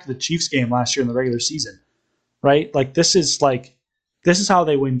 think back to the Chiefs game last year in the regular season, right? Like, this is how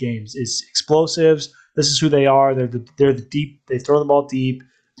they win games. It's explosives. This is who they are. They're the deep. They throw the ball deep,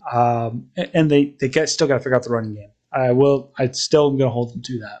 and they still got to figure out the running game. I still am going to hold them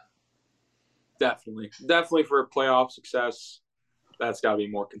to that. Definitely for playoff success, that's got to be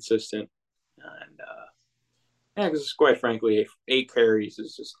more consistent. And because quite frankly, 8 carries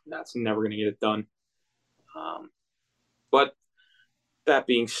is that's never going to get it done. But that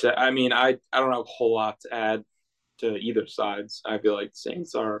being said, I mean, I don't have a whole lot to add to either sides. I feel like the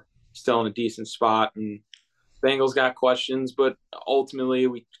Saints are still in a decent spot, and Bengals got questions, but ultimately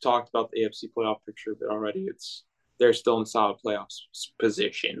we talked about the AFC playoff picture a bit already. They're still in a solid playoff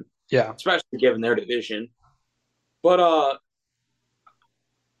position. Yeah. Especially given their division. But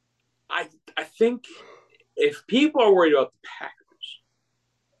I think if people are worried about the Packers,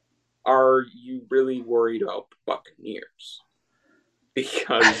 are you really worried about the Buccaneers?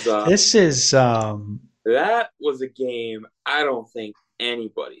 Because this is that was a game I don't think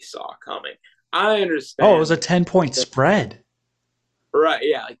anybody saw coming. I understand. Oh, it was a 10-point spread. Right,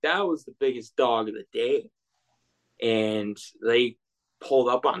 yeah. Like, that was the biggest dog of the day. And they pulled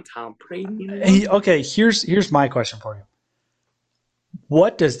up on Tom Brady. Okay, here's my question for you.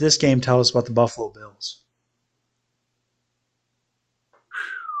 What does this game tell us about the Buffalo Bills?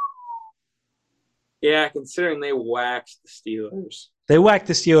 Yeah, considering they waxed the Steelers. They whacked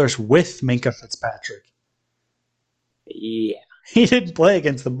the Steelers with Minkah Fitzpatrick. Yeah. He didn't play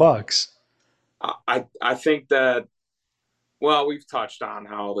against the Bucks. I think that, well, we've touched on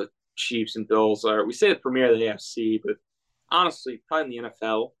how the Chiefs and Bills are, we say the premier of the AFC, but honestly, probably in the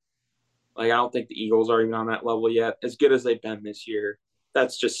NFL. Like, I don't think the Eagles are even on that level yet. As good as they've been this year,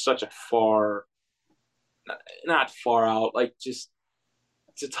 that's just such a not far out, like, just,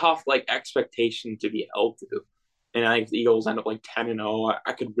 it's a tough, like, expectation to be held to. And I think if the Eagles end up, like, 10-0,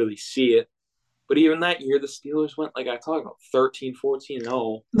 I could really see it. But even that year, the Steelers went, like I talked about,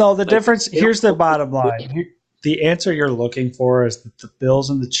 13-14-0. No, the difference, here's the bottom line. The answer you're looking for is that the Bills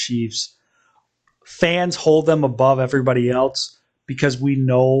and the Chiefs, fans hold them above everybody else because we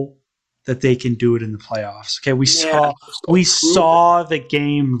know that they can do it in the playoffs. Okay, we saw the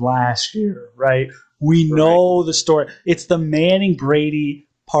game last year, right? We know the story. It's the Manning Brady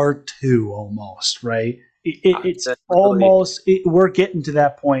part 2 almost, right? It's almost we're getting to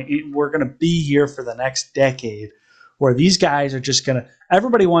that point. We're going to be here for the next decade where these guys are just going to –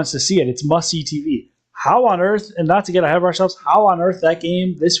 everybody wants to see it. It's must-see TV. How on earth – and not to get ahead of ourselves – how on earth that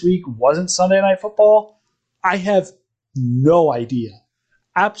game this week wasn't Sunday Night Football? I have no idea.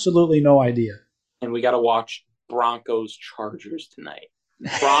 Absolutely no idea. And we got to watch Broncos-Chargers tonight.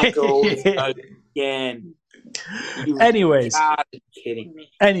 Broncos again. Anyways. God, are you kidding me?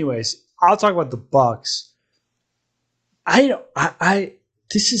 Anyways, I'll talk about the Bucks. I'm going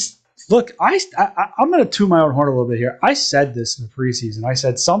to toot my own horn a little bit here. I said this in the preseason. I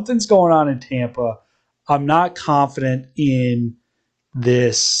said something's going on in Tampa. I'm not confident in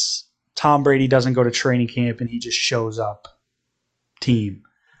this Tom Brady doesn't go to training camp and he just shows up team.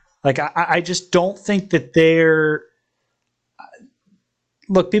 Like, I just don't think that they're –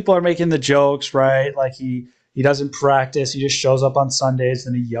 look, people are making the jokes, right? Like, he doesn't practice. He just shows up on Sundays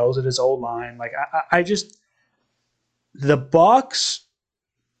and he yells at his old line. Like, I just – the Bucks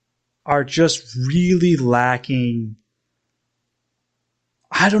are just really lacking.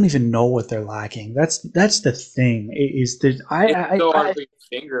 I don't even know what they're lacking. That's the thing. Is that it's so hard to put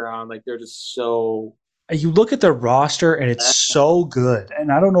your finger on. Like, they're just so. You look at their roster and it's so good.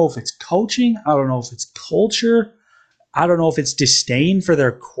 And I don't know if it's coaching. I don't know if it's culture. I don't know if it's disdain for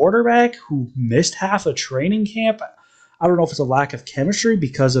their quarterback who missed half a training camp. I don't know if it's a lack of chemistry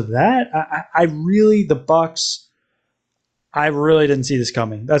because of that. The Bucks. I really didn't see this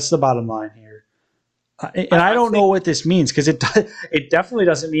coming. That's the bottom line here. And I don't know what this means because it definitely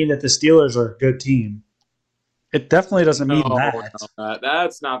doesn't mean that the Steelers are a good team. It definitely doesn't mean that. No,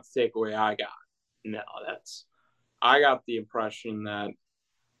 that's not the takeaway I got. No, I got the impression that,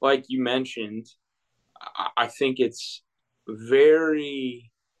 like you mentioned, I think it's very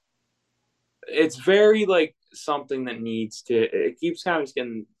like something that needs to. It keeps kind of just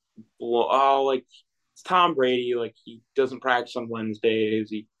getting like it's Tom Brady. Like he doesn't practice on Wednesdays.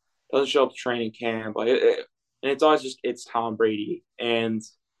 He doesn't show up to training camp. And it's always just it's Tom Brady. And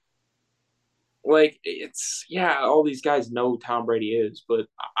like it's all these guys know who Tom Brady is, but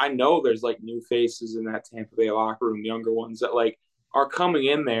I know there's like new faces in that Tampa Bay locker room, younger ones that like are coming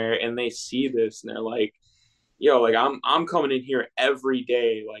in there and they see this and they're like, yo, like I'm coming in here every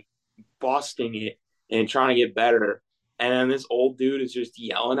day, like busting it and trying to get better. And then this old dude is just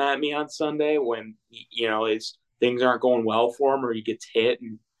yelling at me on Sunday when his things aren't going well for him or he gets hit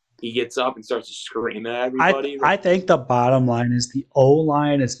and he gets up and starts to scream at everybody. I think the bottom line is the O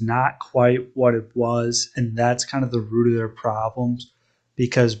line is not quite what it was, and that's kind of the root of their problems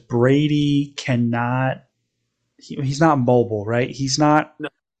because Brady cannot. He's not mobile, right? He's not. No,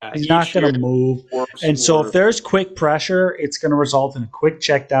 He's not going to move. And so if there's quick pressure, it's going to result in a quick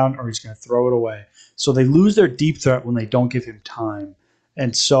check down or he's going to throw it away. So they lose their deep threat when they don't give him time.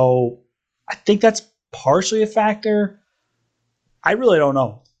 And so I think that's partially a factor. I really don't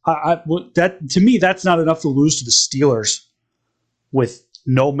know. That to me, that's not enough to lose to the Steelers with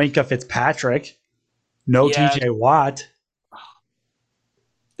no Minka Fitzpatrick, no TJ Watt.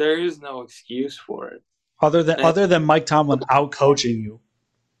 There is no excuse for it. Other than Mike Tomlin out coaching you.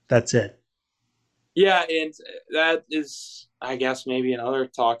 That's it. Yeah, and that is, I guess, maybe another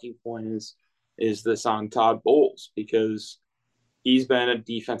talking point is this on Todd Bowles because he's been a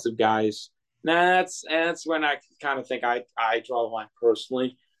defensive guy's. That's when I kind of think I draw the line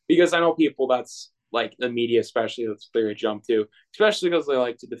personally because I know people that's like the media especially that's what they're gonna jump to, especially because they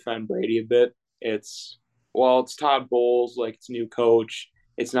like to defend Brady a bit. It's Todd Bowles, like it's a new coach,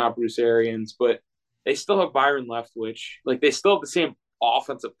 it's not Bruce Arians, but they still have Byron Leftwich, like they still have the same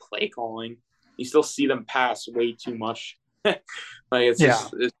offensive play calling. You still see them pass way too much. Like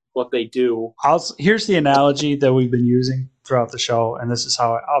it's what they do. Here's the analogy that we've been using throughout the show, and this is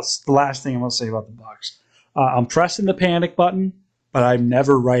how the last thing I'm going to say about the Bucs. I'm pressing the panic button, but I'm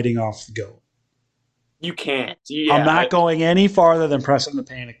never writing off the go. You can't. Yeah, I'm not going any farther than pressing the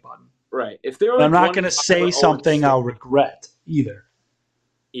panic button. Right. If they're I'm not going to say something I'll regret either.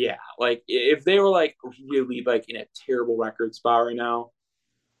 Yeah, like if they were like really like in a terrible record spot right now,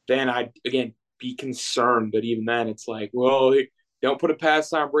 then I'd again be concerned. But even then, it's like, well, don't put a pass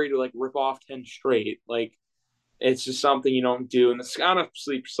Tom Brady to like rip off 10 straight. Like it's just something you don't do, and that's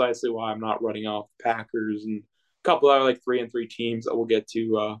honestly precisely why I'm not running off the Packers and a couple other like 3-3 teams that we'll get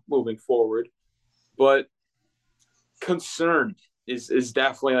to moving forward. But concerned is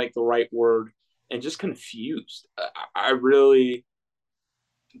definitely like the right word, and just confused. I really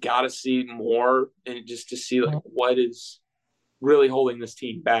got to see more and just to see like what is really holding this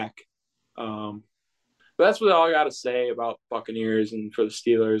team back. But that's what all I got to say about Buccaneers and for the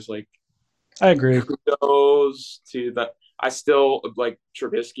Steelers. Like, I agree. Kudos to the. I still like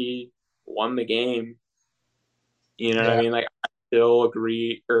Trubisky won the game. You know what I mean? Like, I still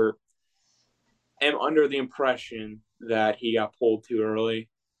agree or am under the impression that he got pulled too early,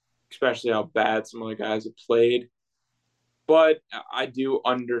 especially how bad some other guys have played. But I do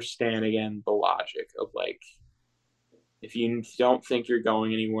understand, again, the logic of, like, if you don't think you're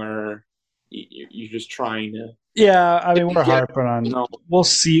going anywhere, you're just trying to. Yeah, I mean, we're harping on. No. We'll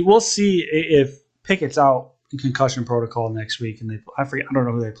see if Pickett's out in concussion protocol next week, and I don't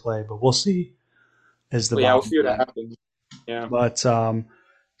know who they play, but we'll see. We'll see what happens. Yeah, but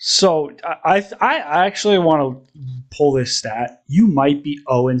so I actually want to pull this stat. You might be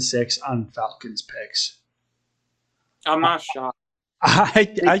 0-6 on Falcons picks. I'm not shocked.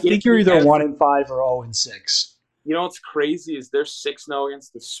 I think you're either 1-5 or 0-6. You know what's crazy is they're 6-0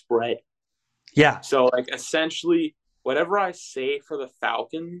 against the spread. Yeah. So like essentially, whatever I say for the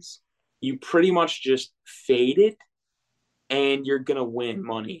Falcons, you pretty much just fade it, and you're gonna win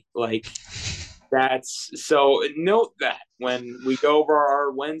money. Like that's so. Note that when we go over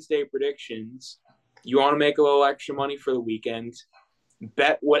our Wednesday predictions, you want to make a little extra money for the weekend.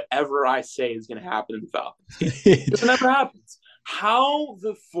 Bet whatever I say is going to happen in the Falcons. It never happens. How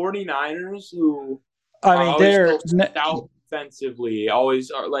the 49ers, who they're stout defensively,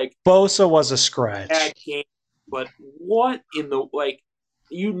 always are like Bosa was a scratch. Bad game, but what in the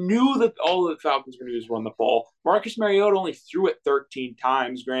you knew that all the Falcons were going to do is run the ball. Marcus Mariota only threw it 13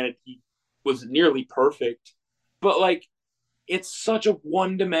 times. Granted, he was nearly perfect, but like it's such a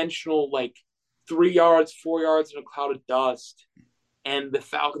one-dimensional, like 3 yards, 4 yards in a cloud of dust. And the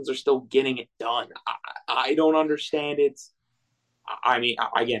Falcons are still getting it done. I don't understand it. I mean,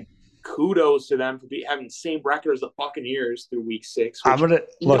 again, kudos to them for having the same record as the Buccaneers through Week 6, I'm which gonna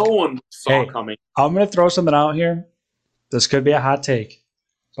no one saw hey, coming. I'm gonna throw something out here. This could be a hot take,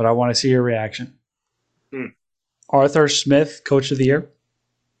 but I want to see your reaction. Arthur Smith, Coach of the Year.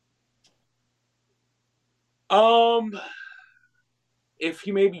 If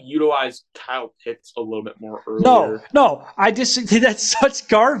he maybe utilized Kyle Pitts a little bit more earlier. No, I disagree. That's such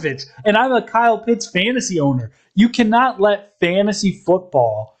garbage. And I'm a Kyle Pitts fantasy owner. You cannot let fantasy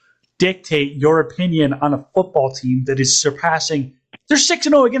football dictate your opinion on a football team that is surpassing. They're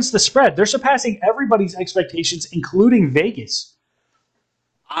 6-0 against the spread. They're surpassing everybody's expectations, including Vegas.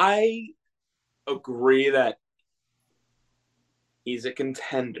 I agree that he's a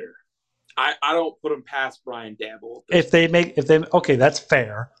contender. I don't put him past Brian Dabble. Okay, that's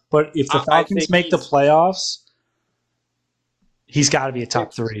fair. But if the Falcons make the playoffs, he's got to be a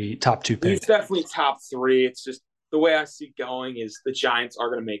top 2 pick. He's definitely top 3. It's just the way I see it going is the Giants are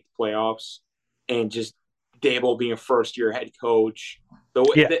going to make the playoffs, and just Dable being a first-year head coach,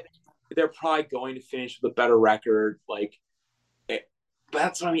 they're probably going to finish with a better record.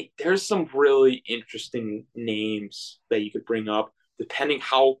 That's what I mean. There's some really interesting names that you could bring up, depending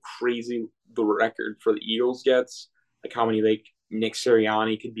how crazy the record for the Eagles gets, like how many Nick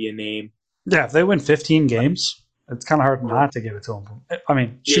Sirianni could be a name. Yeah, if they win 15 games, it's kind of hard not to give it to them. I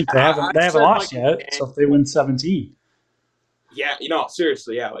mean, shoot, they haven't lost yet, so if they win 17. Yeah,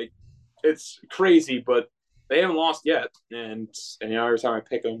 seriously, yeah, it's crazy, but they haven't lost yet, and every time I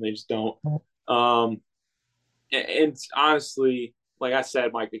pick them, they just don't. And honestly, like I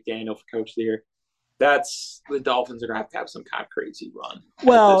said, Mike McDaniel for Coach of the Year. The Dolphins are going to have some kind of crazy run.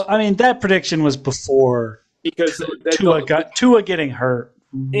 Well, I mean, that prediction was before because Tua getting hurt.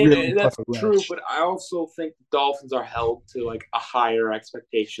 Really that's true, but I also think the Dolphins are held to a higher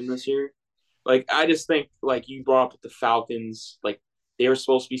expectation this year. I just think you brought up with the Falcons, they were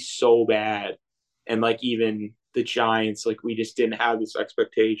supposed to be so bad, and even the Giants, we just didn't have this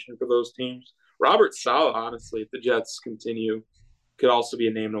expectation for those teams. Robert Saleh, honestly, if the Jets continue, could also be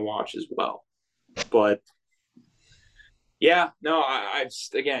a name to watch as well. But yeah, no, I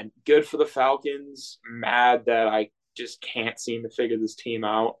just, again, good for the Falcons. Mad that I just can't seem to figure this team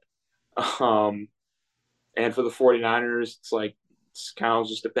out. And for the 49ers, it's kind of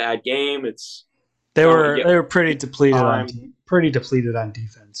just a bad game. They were pretty depleted on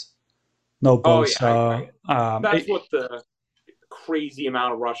defense. No Bosa. That's what the crazy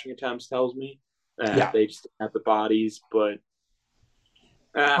amount of rushing attempts tells me. They just have the bodies, but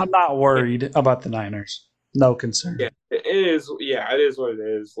I'm not worried about the Niners. No concern. Yeah, it is. Yeah, it is what it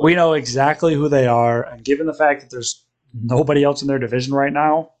is. We know exactly who they are, and given the fact that there's nobody else in their division right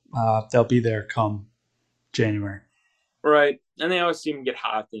now, they'll be there come January. Right, and they always seem to get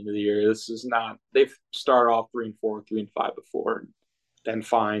hot at the end of the year. This is not. They've started off 3-4, 3-5 before, and then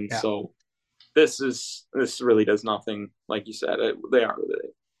fine. Yeah. So this really does nothing. Like you said, they are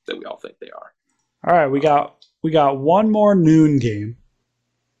that we all think they are. All right, we got one more noon game.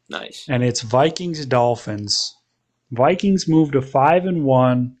 Nice. And it's Vikings-Dolphins. Vikings moved to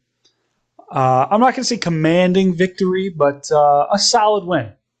 5-1. I'm not going to say commanding victory, but a solid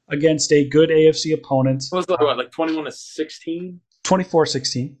win against a good AFC opponent. What was it, 21-16?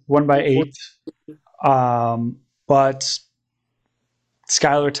 24-16. Won by 8. But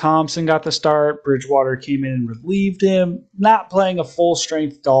Skylar Thompson got the start. Bridgewater came in and relieved him. Not playing a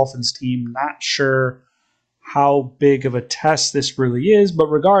full-strength Dolphins team. Not sure how big of a test this really is, but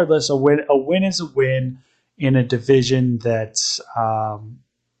regardless, a win is a win in a division that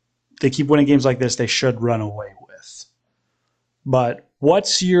they keep winning games like this. They should run away with. But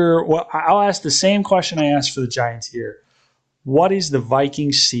I'll ask the same question I asked for the Giants here. What is the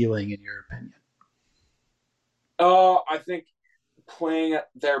Vikings ceiling in your opinion? I think playing at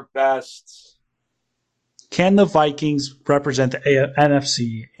their best. Can the Vikings represent the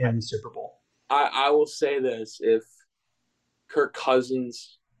NFC in the Super Bowl? I will say this. If Kirk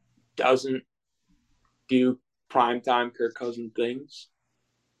Cousins doesn't do primetime Kirk Cousins things,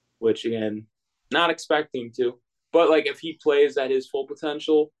 which, again, not expecting to, but, if he plays at his full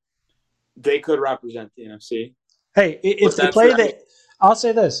potential, they could represent the NFC. Hey, if they play I'll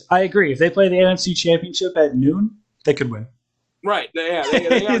say this. I agree. If they play the NFC Championship at noon, they could win. Right. Yeah,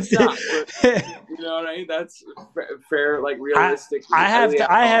 they got a shot. But, you know what I mean? That's fair, realistic. I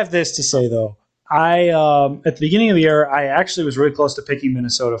have this to say, though. At the beginning of the year, I actually was really close to picking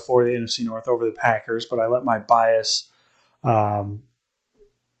Minnesota for the NFC North over the Packers, but I let my bias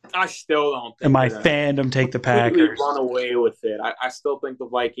I still don't think and my fandom take the Packers. Run away with it. I still think the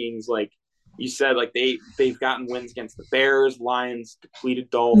Vikings, you said like they've gotten wins against the Bears, Lions, depleted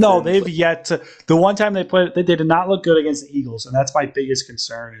No, Dolphins. they've yet to. The one time they played, they did not look good against the Eagles, and that's my biggest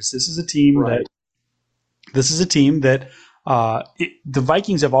concern. Is this is a team Right. that the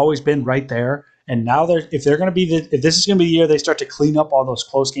Vikings have always been right there, and now if they're going to be if this is going to be the year they start to clean up all those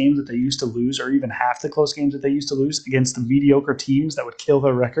close games that they used to lose, or even half the close games that they used to lose against the mediocre teams that would kill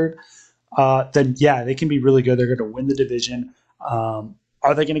their record, then yeah, they can be really good. They're going to win the division.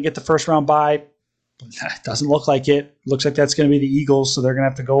 Are they going to get the first round bye? It doesn't look like it. Looks like that's going to be the Eagles, so they're going to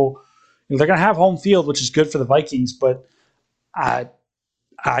have to go. They're going to have home field, which is good for the Vikings, but I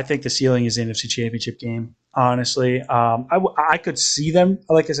think the ceiling is the NFC Championship game. Honestly, I could see them.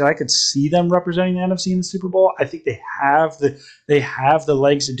 Like I said, I could see them representing the NFC in the Super Bowl. I think they have the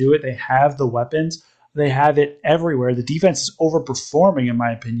legs to do it. They have the weapons. They have it everywhere. The defense is overperforming, in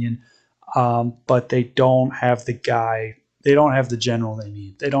my opinion, but they don't have the guy. They don't have the general they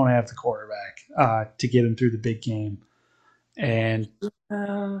need. They don't have the quarterback to get them through the big game. And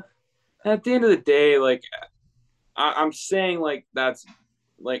At the end of the day, like I'm saying, like that's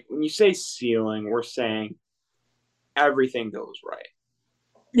like when you say ceiling, we're saying everything goes right.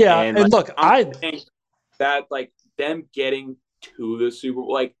 yeah, And and like look, I'm saying that like them getting to the Super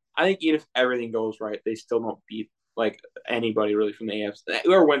Bowl, like I think even if everything goes right, they still don't beat like anybody really from the AFC.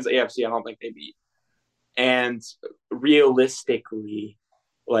 Whoever wins the AFC, I don't think they beat. And realistically,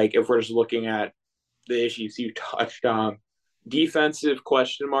 like if we're just looking at the issues you touched on, defensive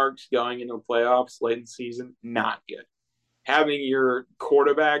question marks going into the playoffs late in the season, not good. Having your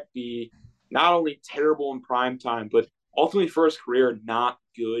quarterback be not only terrible in prime time, but ultimately for his career, not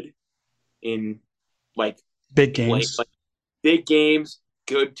good in like big play, games. like big games,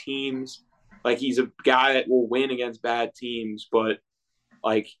 good teams. Like he's a guy that will win against bad teams, but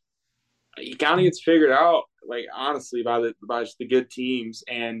like he kind of gets figured out, like honestly, by just the good teams,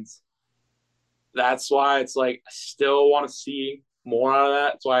 and that's why it's like I still want to see more out of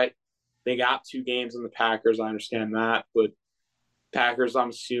that. That's why they got 2 games in the Packers. I understand that, but Packers, I'm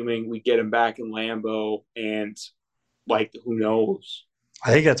assuming we get them back in Lambeau, and like who knows?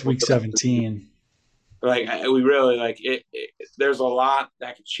 I think that's week 17. Like we really like it. There's a lot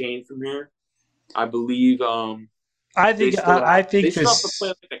that could change from here. I believe. I think I They think still have to play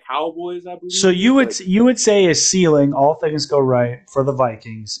this. like the Cowboys. I believe. So you would say a ceiling, all things go right for the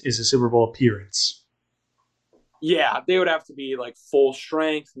Vikings, is a Super Bowl appearance. Yeah, they would have to be like full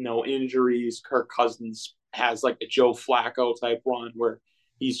strength, no injuries. Kirk Cousins has like a Joe Flacco type run where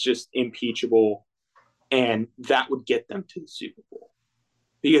he's just impeachable, and that would get them to the Super Bowl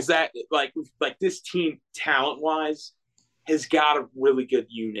because that like this team talent wise has got a really good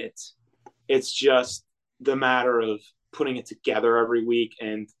unit. It's just the matter of putting it together every week,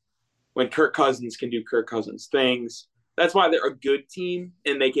 and when Kirk Cousins can do Kirk Cousins things, that's why they're a good team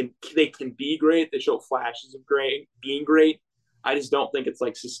and they can be great. They show flashes of being great. I just don't think it's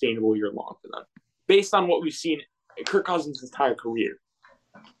like sustainable year long for them, based on what we've seen in Kirk Cousins' entire career.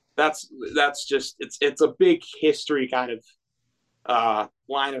 That's just it's a big history kind of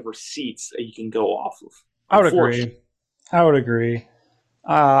line of receipts that you can go off of. I would agree.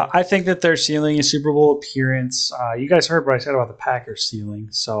 I think that their ceiling is Super Bowl appearance. You guys heard what I said about the Packers ceiling,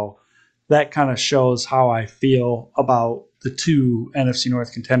 so that kind of shows how I feel about the 2 NFC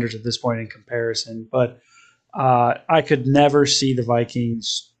North contenders at this point in comparison. But I could never see the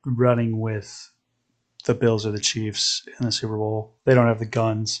Vikings running with the Bills or the Chiefs in the Super Bowl. They don't have the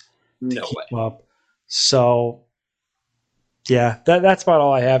guns to keep up. So, yeah, that's about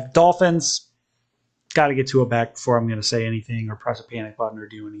all I have. Dolphins, got to get to it back before I'm going to say anything or press a panic button or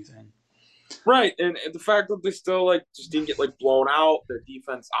do anything. Right, and the fact that they still like just didn't get like blown out, their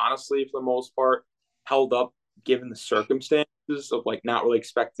defense, honestly, for the most part, held up given the circumstances of like not really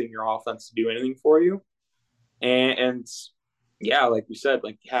expecting your offense to do anything for you. And yeah, like we said,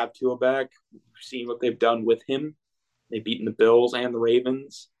 like you have Tua back. We've seen what they've done with him. They've beaten the Bills and the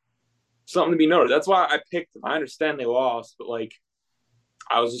Ravens. Something to be noted. That's why I picked them. I understand they lost, but like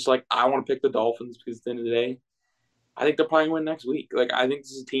I was just like, I want to pick the Dolphins because at the end of the day, I think they'll probably win next week. Like I think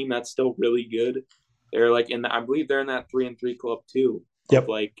this is a team that's still really good. They're like I believe they're in that 3-3 club too. Yep.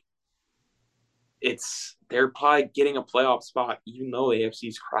 Like they're probably getting a playoff spot, even though the AFC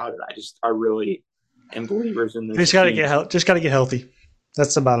is crowded. I really am believers in this. Just got to get healthy.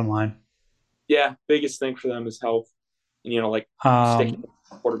 That's the bottom line. Yeah, biggest thing for them is health. And like sticking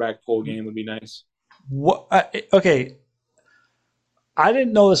the quarterback full game would be nice. Okay. I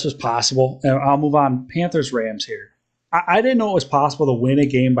didn't know this was possible. And I'll move on. Panthers Rams here. I didn't know it was possible to win a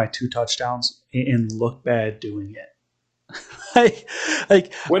game by 2 touchdowns and look bad doing it.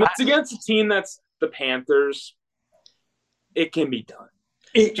 When it's against a team that's the Panthers, it can be done.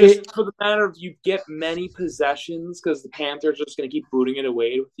 Just for the matter of you get many possessions because the Panthers are just going to keep booting it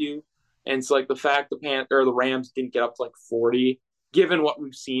away with you. And it's like the fact the Rams didn't get up to like 40, given what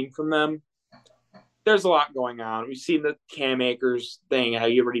we've seen from them, there's a lot going on. We've seen the Cam Akers thing, how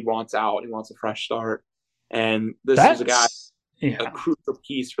he already wants out. He wants a fresh start. And this is a guy, a crucial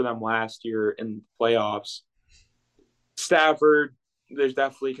piece for them last year in the playoffs. Stafford, there's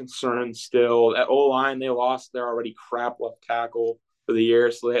definitely concern still. At O-line, they lost their already crap left tackle for the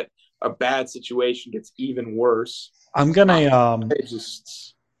year, so that a bad situation gets even worse. I'm gonna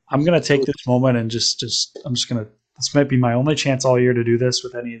take this moment and I'm just gonna. This might be my only chance all year to do this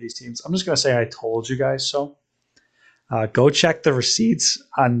with any of these teams. I'm just gonna say I told you guys so. Go check the receipts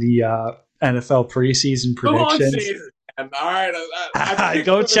on the NFL preseason predictions. All right,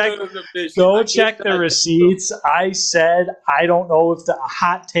 go check the receipts. I said I don't know if the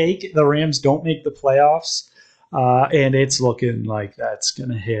hot take the Rams don't make the playoffs, and it's looking like that's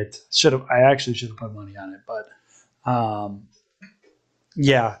gonna hit. I actually should have put money on it, but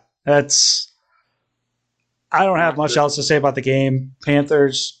yeah, that's. I don't have much else to say about the game.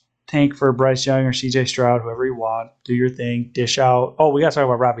 Panthers tank for Bryce Young or CJ Stroud, whoever you want. Do your thing, dish out. Oh, we got to talk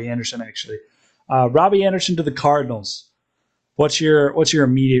about Robbie Anderson actually. Robbie Anderson to the Cardinals. What's your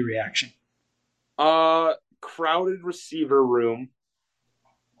immediate reaction? Crowded receiver room.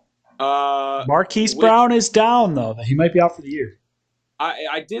 Marquise Brown is down though. He might be out for the year.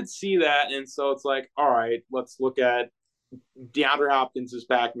 I did see that, and so it's like, all right, let's look at DeAndre Hopkins is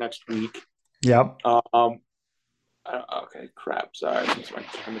back next week. Yep. Okay, crap. Sorry, my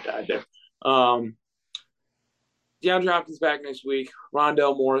camera died there. DeAndre Hopkins back next week.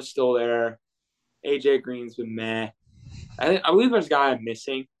 Rondale Moore is still there. AJ Green's been meh. I believe there's a guy I'm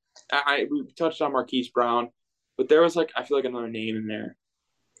missing. We touched on Marquise Brown, but there was I feel like another name in there.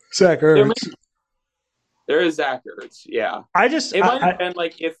 Zach Ertz. There is Zach Ertz. Yeah.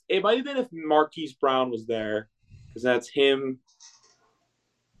 It might have been if Marquise Brown was there, because that's him.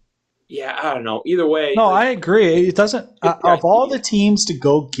 Yeah, I don't know. Either way. No, I agree. It doesn't of all the teams to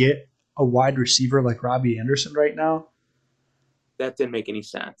go get a wide receiver like Robbie Anderson right now. That didn't make any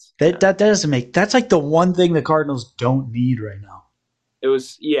sense. That doesn't make. That's like the one thing the Cardinals don't need right now. It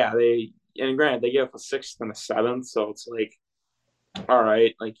was granted they gave up a 6th and a 7th, so it's like, all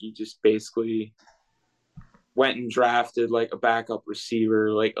right, you just basically went and drafted a backup receiver.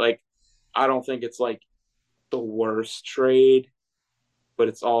 I don't think it's the worst trade, but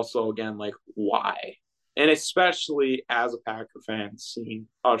it's also again why? And especially as a Packer fan, seeing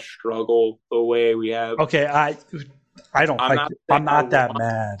us struggle the way we have. Okay, I don't. I'm not that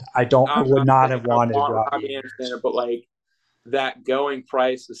mad. I would not have wanted Robbie Anderson, but that going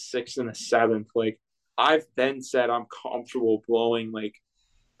price is 6th and a 7th. I've then said I'm comfortable blowing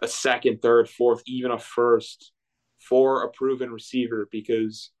a 2nd, 3rd, 4th, even a 1st for a proven receiver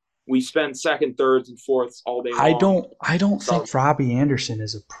because we spend 2nd, 3rds, and 4ths all day long. I don't think Robbie Anderson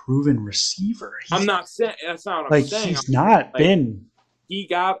is a proven receiver. I'm not saying that's not what I'm saying. He's not been. He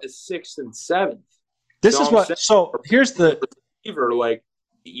got a 6th and 7th. This is what. So here's the receiver.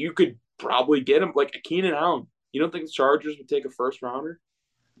 You could probably get him a Keenan Allen. You don't think the Chargers would take a 1st rounder?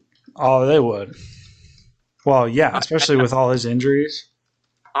 Oh, they would. Well, yeah, especially with all his injuries.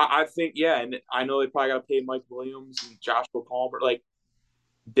 I think, yeah, and I know they probably got to pay Mike Williams and Joshua Palmer.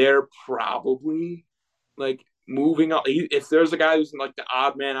 They're probably moving up. If there's a guy who's the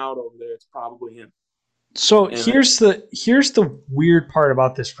odd man out over there, it's probably him. So here's the weird part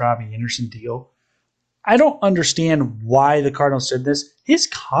about this Robbie Anderson deal. I don't understand why the Cardinals did this. His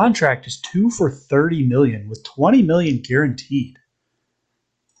contract is 2 for $30 million with $20 million guaranteed.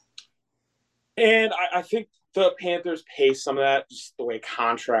 And I think the Panthers pay some of that just the way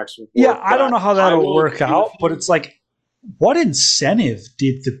contracts work. Yeah, I don't know how that'll work out, but it's what incentive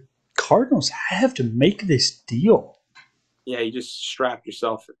did the Cardinals have to make this deal? Yeah, you just strap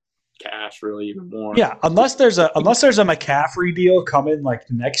yourself for cash really even more. Yeah, unless there's a McCaffrey deal coming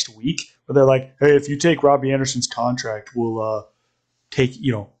next week where they're like, hey, if you take Robbie Anderson's contract, we'll take a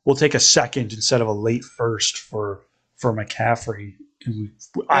 2nd instead of a late 1st for McCaffrey, and we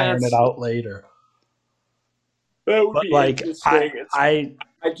iron it out later. That would be interesting. I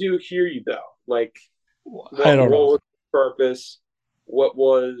do hear you though. What was the purpose? What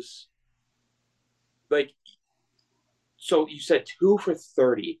was so you said 2 for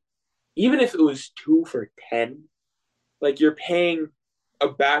 30. Even if it was 2 for 10, you're paying a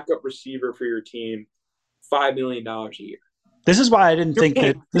backup receiver for your team $5 million a year. This is why I didn't think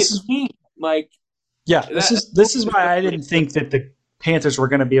that this is this is why I didn't think that the Panthers were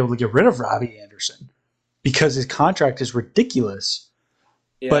going to be able to get rid of Robbie Anderson because his contract is ridiculous.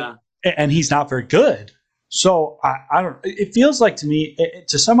 Yeah. And he's not very good. So I don't. It feels like to me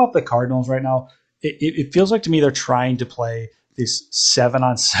to sum up the Cardinals right now. It feels like to me they're trying to play this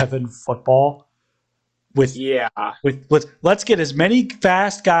 7-on-7 football with Yeah. with let's get as many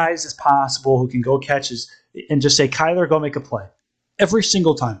fast guys as possible who can go catches and just say Kyler, go make a play every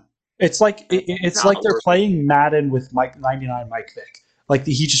single time. It's like they're playing Madden with Mike 99 Mike Vick. Like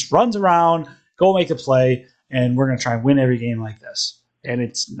he just runs around, go make a play, and we're gonna try and win every game like this. And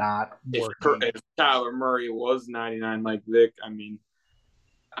it's not working. If Kyler Murray was 99 Mike Vick, I mean,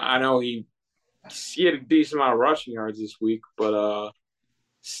 I know he had a decent amount of rushing yards this week, but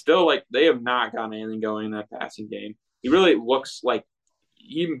still, like, they have not gotten anything going in that passing game. He really looks like,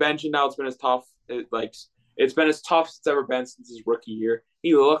 even mentioned now, it's been as tough. It's been as tough as it's ever been since his rookie year.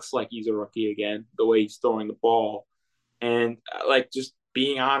 He looks like he's a rookie again, the way he's throwing the ball. And, like, just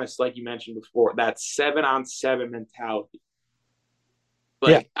being honest, like you mentioned before, that 7-on-7 mentality.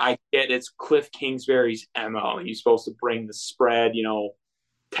 Like, yeah. I get it's Cliff Kingsbury's MO. He's supposed to bring the spread,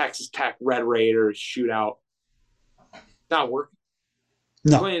 Texas Tech Red Raiders shootout. It's not working.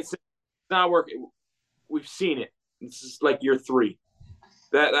 No. It's not working. We've seen it. This is like year 3.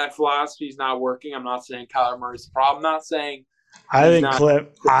 That philosophy is not working. I'm not saying Kyler Murray's the problem. I'm not saying I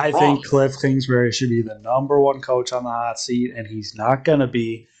think Cliff Kingsbury should be the number 1 coach on the hot seat, and he's not going to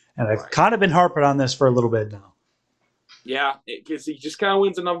be. And I've kind of been harping on this for a little bit now. Yeah, because he just kind of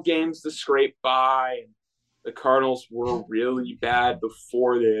wins enough games to scrape by. The Cardinals were really bad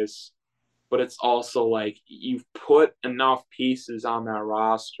before this, but it's also like you've put enough pieces on that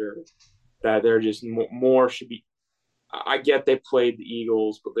roster that they're just more should be. I get they played the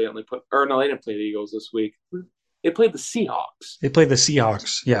Eagles, but they didn't play the Eagles this week. They played the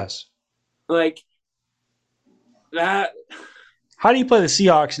Seahawks. Yes. Like that. How do you play the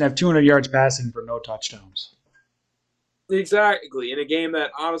Seahawks and have 200 yards passing for no touchdowns? Exactly. In a game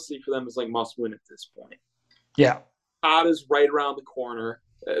that honestly for them is like must win at this point. Yeah. Todd is right around the corner.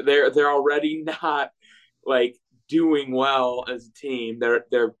 They're already not like doing well as a team. They're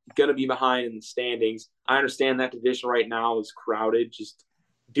going to be behind in the standings. I understand that division right now is crowded just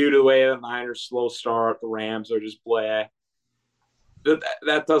due to the way the Niners slow start. The Rams are just bleh.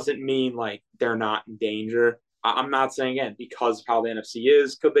 That doesn't mean like they're not in danger. I'm not saying again because of how the NFC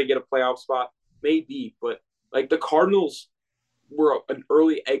is. Could they get a playoff spot? Maybe, but like the Cardinals were an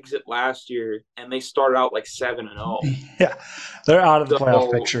early exit last year, and they started out like 7-0. Yeah, they're out of the playoff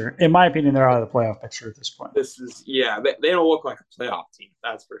picture. In my opinion, they're out of the playoff picture at this point. They don't look like a playoff team.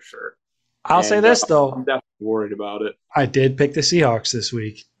 That's for sure. I'll say this though, I'm definitely worried about it. I did pick the Seahawks this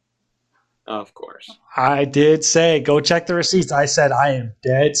week. Of course, I did say go check the receipts. I said I am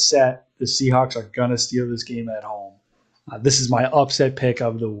dead set. The Seahawks are gonna steal this game at home. This is my upset pick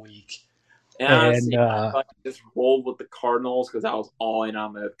of the week. And honestly, I just rolled with the Cardinals because I was all in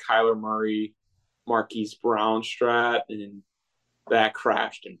on the Kyler Murray, Marquise Brown strat, and that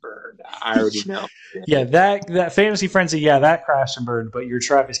crashed and burned. I already know. Yeah, that fantasy frenzy, that crashed and burned. But your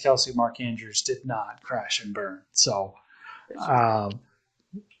Travis Kelce, Mark Andrews did not crash and burn. So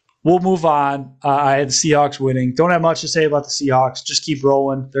we'll move on. I had the Seahawks winning. Don't have much to say about the Seahawks. Just keep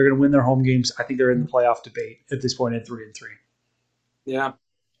rolling. They're going to win their home games. I think they're in the playoff debate at this point at 3-3. Yeah.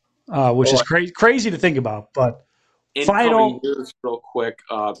 Which is crazy to think about, but final news real quick.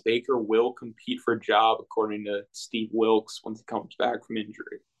 Baker will compete for a job according to Steve Wilks once he comes back from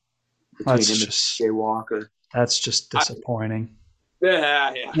injury. That's just Jay Walker. That's just disappointing.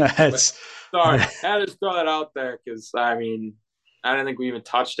 Yeah. That's sorry. I had to throw that out there because I mean I don't think we even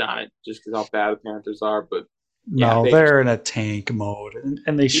touched on it just because how bad the Panthers are, but no, they're in a tank mode,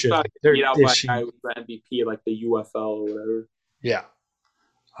 and they should. They're beat out by a guy who's the MVP like the UFL or whatever. Yeah.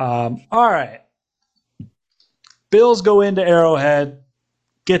 All right. Bills go into Arrowhead,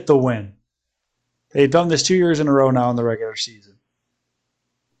 get the win. They've done this 2 years in a row now in the regular season.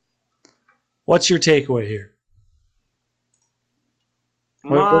 What's your takeaway here?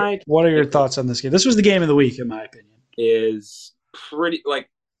 What are your thoughts on this game? This was the game of the week, in my opinion. Is pretty like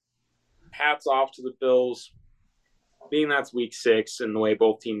hats off to the Bills. Being that's week 6 and the way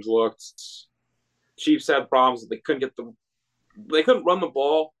both teams looked, Chiefs had problems that they couldn't run the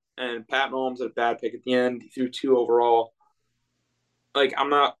ball, and Pat Mahomes had a bad pick at the end. He threw 2 overall. Like, I'm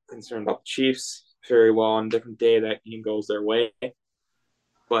not concerned about the Chiefs very well. On a different day, that game goes their way.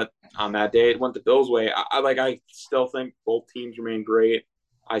 But on that day, it went the Bills' way. I still think both teams remain great.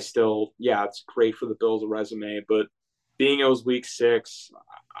 It's great for the Bills' resume. But being it was week 6,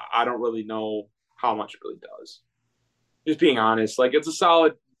 I don't really know how much it really does. Just being honest. Like, it's a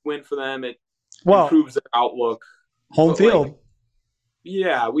solid win for them. It improves their outlook. Home field.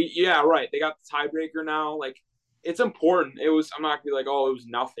 Right. They got the tiebreaker now. Like, it's important. I'm not gonna be like, it was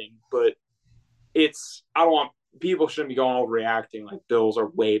nothing, but I don't want people shouldn't be going overreacting like Bills are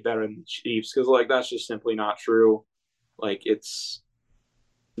way better than the Chiefs because like that's just simply not true. Like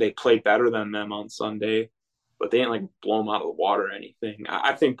they played better than them on Sunday, but they didn't like blow them out of the water or anything.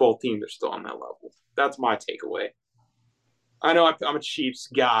 I think both teams are still on that level. That's my takeaway. I know I'm a Chiefs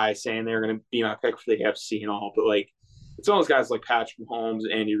guy saying they're going to be my pick for the AFC and all, but like it's all those guys like Patrick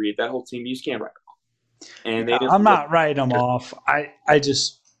Mahomes, Andy Reid, that whole team. You just can't write them off. And they didn't I'm look. not writing them off. I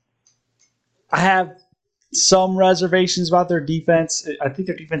have some reservations about their defense. I think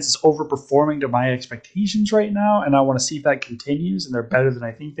their defense is overperforming to my expectations right now, and I want to see if that continues. And they're better than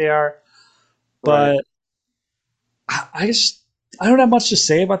I think they are. Right. But I don't have much to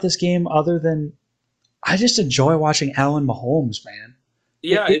say about this game other than I just enjoy watching Allen Mahomes, man.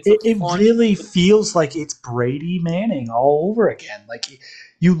 Yeah, It really feels like it's Brady Manning all over again. Like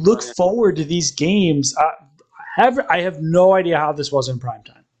you look forward to these games. I have no idea how this was in prime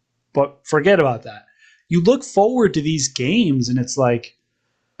time, but forget about that. You look forward to these games, and it's like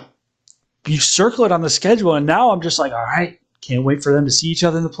you circle it on the schedule, and now I'm just like, all right, can't wait for them to see each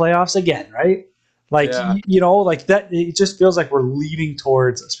other in the playoffs again, right? Like like that. It just feels like we're leading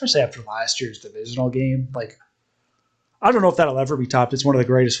towards, especially after last year's divisional game. Like I don't know if that'll ever be topped. It's one of the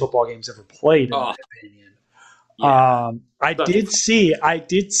greatest football games ever played, in my opinion. Yeah. I did see.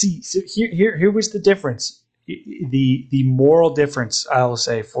 So here was the difference. The moral difference, I will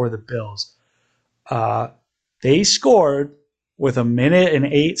say, for the Bills. They scored with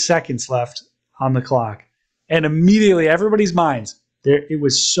 1:08 left on the clock, and immediately everybody's minds, it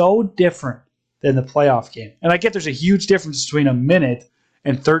was so different than the playoff game. And I get there's a huge difference between a minute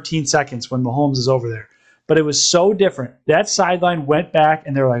and 13 seconds when Mahomes is over there. But it was so different. That sideline went back,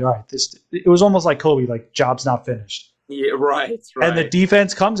 and they were like, all right, it was almost like Kobe, like, job's not finished. Yeah, right. And the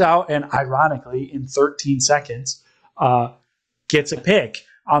defense comes out, and ironically, in 13 seconds, gets a pick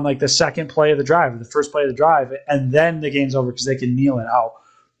on, like, the second play of the drive, or the first play of the drive, and then the game's over because they can kneel it out.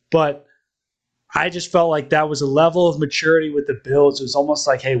 But I just felt like that was a level of maturity with the Bills. It was almost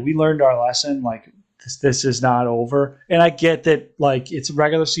like, hey, we learned our lesson. Like, this is not over. And I get that, like, it's a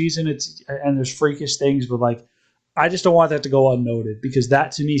regular season, and there's freakish things, but, like, I just don't want that to go unnoted because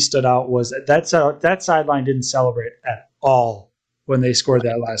that to me stood out was that sideline didn't celebrate at all when they scored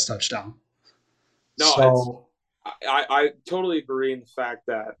that last touchdown. No, so I totally agree in the fact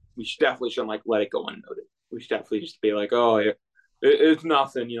that we definitely shouldn't like let it go unnoted. We should definitely just be like, oh, it's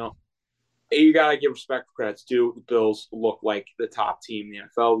nothing, you know. You gotta give respect for credits too. The Bills look like the top team in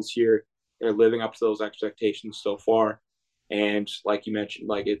the NFL this year. They're living up to those expectations so far, and like you mentioned,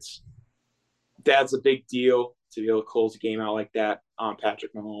 like that's a big deal to be able to close a game out like that on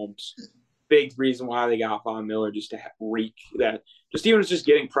Patrick Mahomes. Big reason why they got Von Miller just to wreak that. Just even just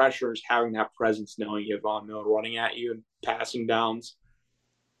getting pressures, having that presence, knowing you have Von Miller running at you and passing downs.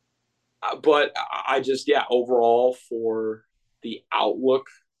 But I just overall for the outlook.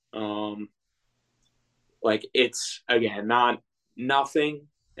 Like it's again not nothing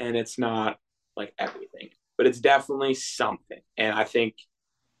and it's not like everything, but it's definitely something. And I think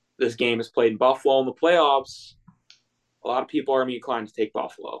this game is played in Buffalo in the playoffs. A lot of people are inclined to take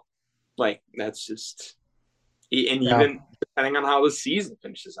Buffalo. Like that's just, and even depending on how the season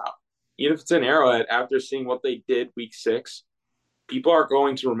finishes out, even if it's an Arrowhead, after seeing what they did week 6, people are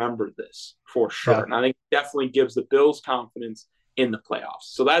going to remember this for sure. Yeah. And I think it definitely gives the Bills confidence in the playoffs.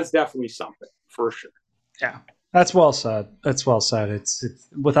 So that's definitely something for sure. Yeah, that's well said. That's well said. It's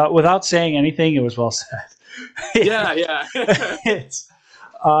without saying anything, it was well said. Yeah. It's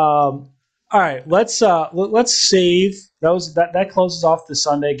all right. Let's save that closes off the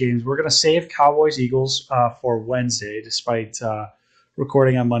Sunday games. We're gonna save Cowboys Eagles for Wednesday, despite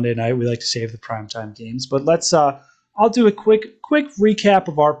recording on Monday night. We like to save the primetime games, but let's. I'll do a quick recap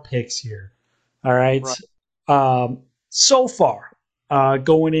of our picks here. All right. So far,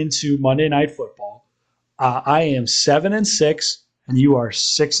 going into Monday Night Football. I am 7-6, and you are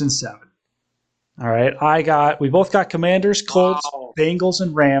 6-7. All right, we both got Commanders, Colts, Bengals,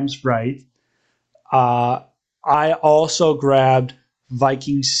 and Rams right. I also grabbed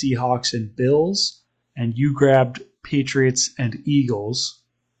Vikings, Seahawks, and Bills, and you grabbed Patriots and Eagles,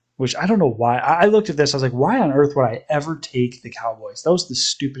 which I don't know why. I looked at this, I was like, why on earth would I ever take the Cowboys? That was the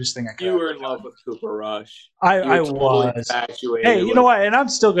stupidest thing I could. You were in love with Cooper Rush. I was. Hey, you know what? And I'm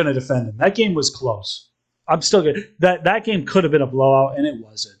still going to defend him. That game was close. I'm still good. That game could have been a blowout, and it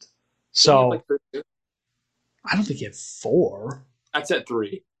wasn't. So I don't think he had 4. I said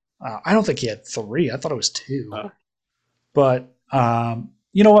 3. I don't think he had 3. I thought it was 2. But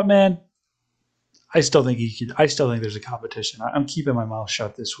you know what, man? I still think there's a competition. I'm keeping my mouth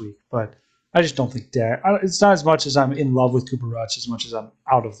shut this week, but I just don't think Dak. It's not as much as I'm in love with Cooper Rush as much as I'm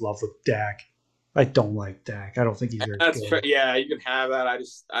out of love with Dak. I don't like Dak. I don't think he's very That's good. fair. Yeah, you can have that. I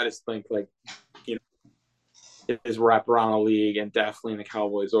just think like you know his rep around the league and definitely in the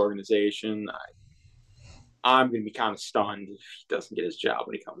Cowboys organization. I'm going to be kind of stunned if he doesn't get his job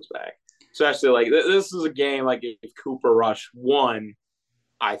when he comes back. Especially like this is a game like if Cooper Rush won,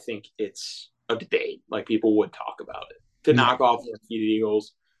 I think it's a debate. Like people would talk about it to knock off the undefeated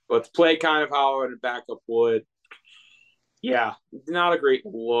Eagles, but to play kind of how a backup would, yeah, not a great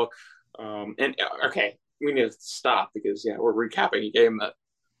look. And okay, we need to stop because we're recapping a game that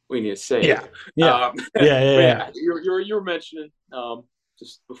we need to save. Yeah. But yeah, you were mentioning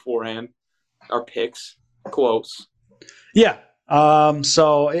just beforehand our picks close. Yeah.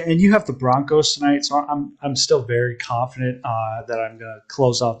 So, and you have the Broncos tonight, so I'm still very confident that I'm going to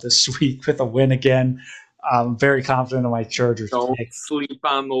close out this week with a win again. I'm very confident in my Chargers Don't pick. sleep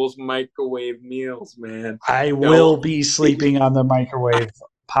on those microwave meals, man. I will be sleeping on the microwave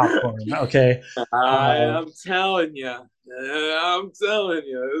popcorn. Okay. I'm telling you. I'm telling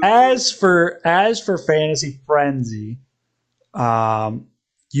you. As for Fantasy Frenzy,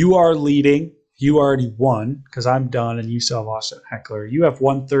 you are leading. You already won because I'm done, and you still have Austin Eckler. You have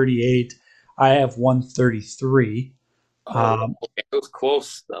 138. I have 133. Okay. It was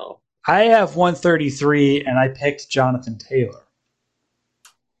close though. I have 133, and I picked Jonathan Taylor.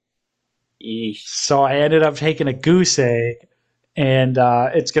 Eesh. So I ended up taking a goose egg, and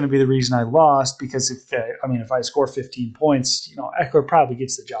it's going to be the reason I lost because if I score 15 points, Eckler probably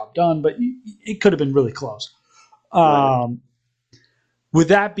gets the job done, but it could have been really close. Right. With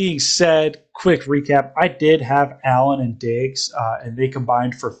that being said, quick recap. I did have Allen and Diggs, and they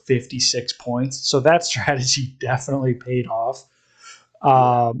combined for 56 points. So that strategy definitely paid off.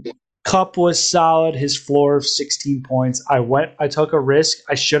 Cup was solid. His floor of 16 points. I took a risk.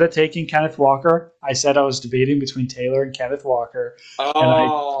 I should have taken Kenneth Walker. I said I was debating between Taylor and Kenneth Walker.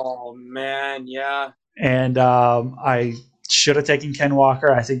 Man, yeah. And I should have taken Ken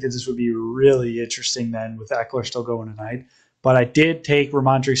Walker. I think that this would be really interesting then with Eckler still going tonight. But I did take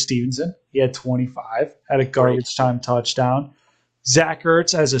Ramondre Stevenson. He had 25, had a garbage time touchdown. Zach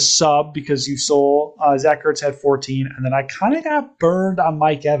Ertz as a sub because you sold. Zach Ertz had 14. And then I kind of got burned on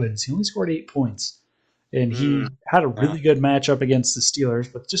Mike Evans. He only scored 8 points. And he had a really good matchup against the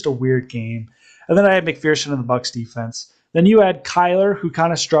Steelers, but just a weird game. And then I had McPherson in the Bucs defense. Then you had Kyler, who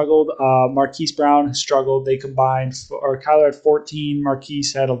kind of struggled. Marquise Brown struggled. They combined. Or Kyler had 14.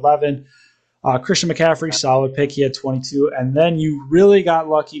 Marquise had 11. Christian McCaffrey, solid pick. He had 22. And then you really got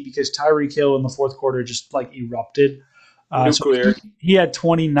lucky because Tyreek Hill in the fourth quarter just erupted. Nuclear. So he had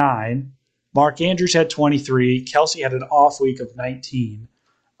 29. Mark Andrews had 23. Kelsey had an off week of 19.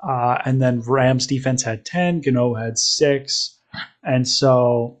 And then Rams defense had 10. Gano had 6. And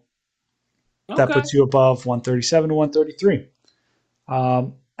so that puts you above 137 to 133.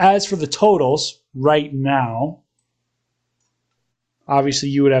 As for the totals, right now, obviously,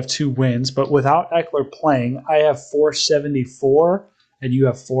 you would have 2 wins, but without Eckler playing, I have 474 and you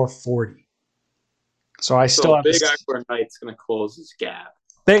have 440. So I still have Big Eckler Knight's going to close this gap.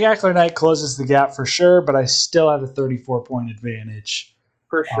 Big Eckler Knight closes the gap for sure, but I still have a 34-point advantage.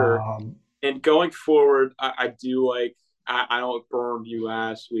 For sure. And going forward, I do like – I know it burned you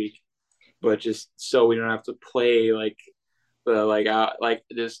last week, but just so we don't have to play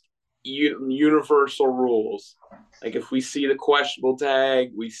just universal rules. Like if we see the questionable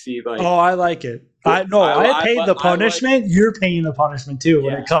tag, we see I like it. I paid the punishment. You're paying the punishment too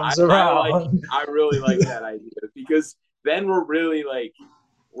when it comes around. I really like that idea because then we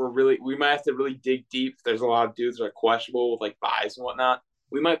might have to really dig deep. There's a lot of dudes that are questionable with buys and whatnot.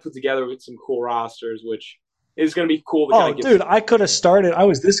 We might put together with some cool rosters, which is going to be cool. I could have started. I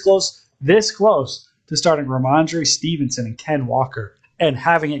was this close to starting Ramondre Stevenson and Ken Walker and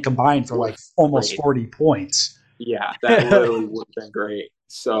having it combined for almost 40 points. Yeah, that literally would have been great.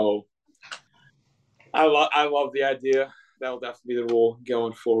 So I love the idea. That will definitely be the rule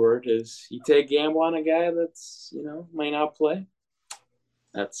going forward is you take gamble on a guy that's, might not play.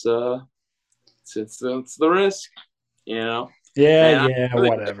 That's it's the risk, Yeah,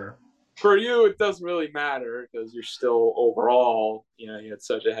 whatever. For you, it doesn't really matter because you're still overall, you had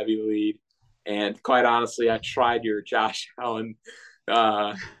such a heavy lead. And quite honestly, I tried your Josh Allen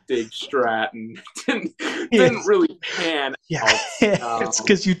big strat and didn't really pan out. It's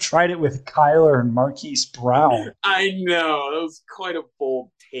because you tried it with Kyler and Marquise Brown. I know. That was quite a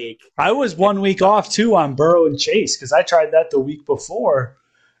bold take. I was 1 week off, too, on Burrow and Chase because I tried that the week before.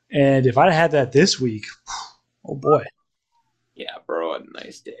 And if I had that this week, oh, boy. Yeah, Burrow had a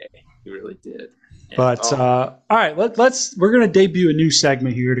nice day. He really did. And, but, all right, we're going to debut a new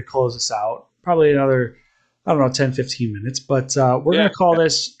segment here to close us out. Probably another I don't know, 10, 15 minutes, but we're going to call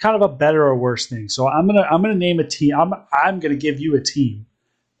this kind of a better or worse thing. So I'm going to name a team. I'm going to give you a team,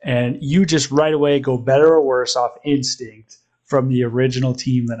 and you just right away go better or worse off instinct from the original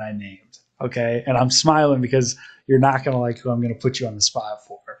team that I named. Okay? And I'm smiling because you're not going to like who I'm going to put you on the spot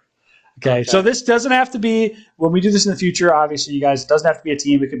for. Okay, so this doesn't have to be, when we do this in the future, obviously, you guys, it doesn't have to be a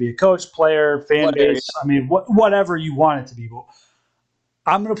team. It could be a coach, player, fan base. I mean, whatever you want it to be. But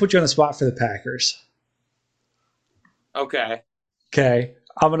I'm going to put you on the spot for the Packers. Okay. Okay,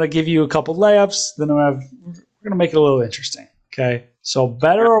 I'm going to give you a couple layups. Then we're going to make it a little interesting. Okay, so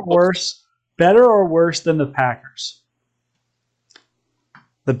better or worse than the Packers?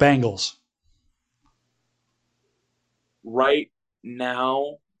 The Bengals. Right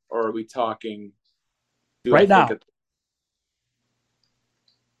now, or are we talking? Right now.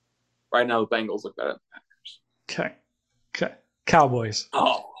 Right now, the Bengals look better than the Packers. Okay. Cowboys.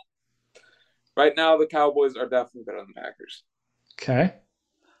 Oh. Right now, the Cowboys are definitely better than the Packers. Okay.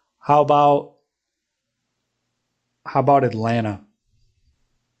 How about Atlanta?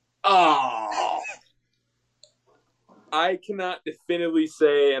 Oh. I cannot definitively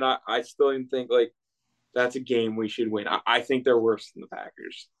say, and I still even think like that's a game we should win. I think they're worse than the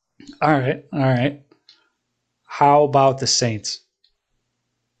Packers. All right. How about the Saints?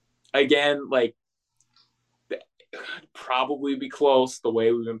 Again, like probably be close the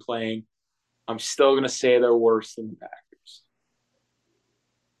way we've been playing. I'm still gonna say they're worse than the Packers.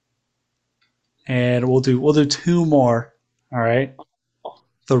 And we'll do two more. All right.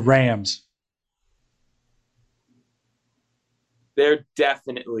 The Rams. They're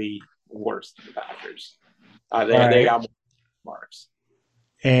definitely worse than the Packers. They got more marks.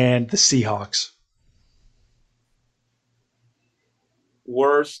 And the Seahawks.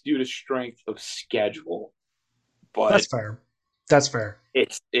 Worse due to strength of schedule. But That's fair.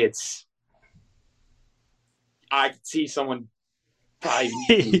 It's I could see someone probably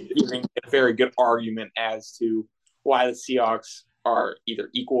giving a very good argument as to why the Seahawks are either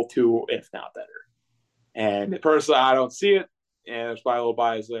equal to, if not better. And personally, I don't see it, and there's probably a little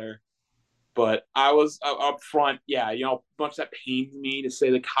bias there. But I was up front, much that pains me to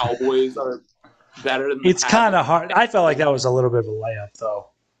say the Cowboys are better than the It's kind of hard. I felt like that was a little bit of a layup,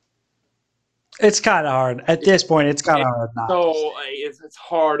 though. It's kind of hard. At this point, it's kind of hard not so it's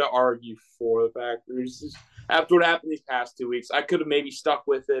hard to argue for the Packers. After what happened these past 2 weeks, I could have maybe stuck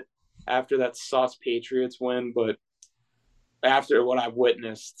with it after that sus Patriots win, but after what I've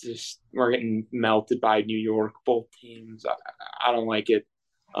witnessed, we're getting melted by New York, both teams. I don't like it.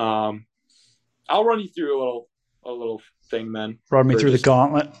 I'll run you through a little thing then. Run me through the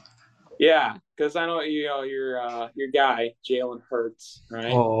gauntlet. Yeah, because I know your guy Jalen Hurts,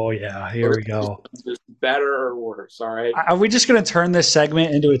 right? Oh yeah, here we go. Just better or worse? All right. Are we just going to turn this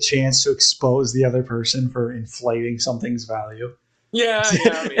segment into a chance to expose the other person for inflating something's value? Yeah.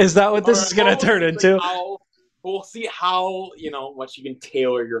 I mean, is that what this is going to turn into? We'll see how much you can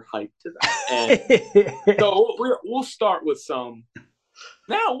tailor your hype to that. And so we'll start with some.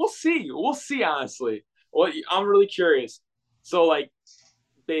 Now we'll see. We'll see. Honestly, well, I'm really curious. So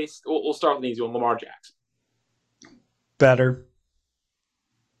we'll start with an easy one. Lamar Jackson. Better.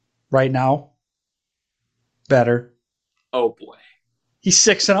 Right now. Better. Oh boy. He's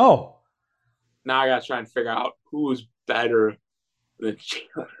 6-0. Now I gotta try and figure out who's better than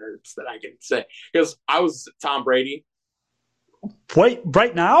Jalen Hurts that I can say. Because I was Tom Brady. Wait,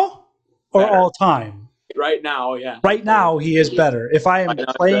 right now? Or better. All time? Right now, yeah. Right now he is better. If I am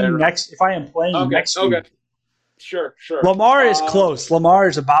playing next week. Sure. Lamar is close. Lamar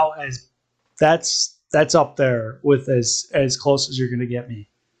is about as that's up there with as close as you're going to get me.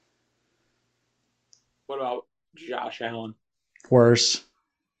 What about Josh Allen? Worse.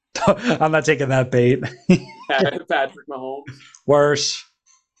 I'm not taking that bait. Patrick Mahomes. Worse.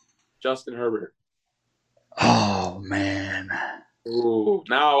 Justin Herbert. Oh man. Ooh,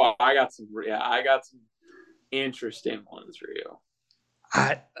 now I got some interesting ones for you.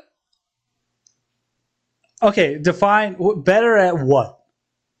 Okay, define better at what?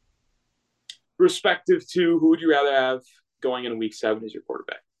 Respective to who would you rather have going into week 7 as your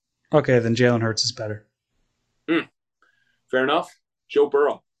quarterback? Okay, then Jalen Hurts is better. Fair enough. Joe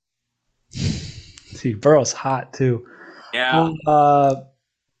Burrow. See, Burrow's hot too. Yeah.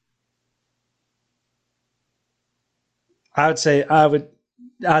 I would say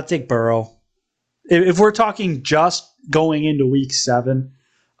I'd take Burrow. If we're talking just going into week 7,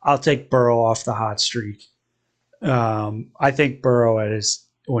 I'll take Burrow off the hot streak. I think Burrow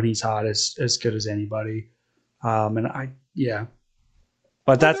when he's hot is as good as anybody. But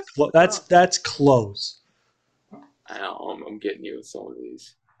that's close. I know I'm getting you with some of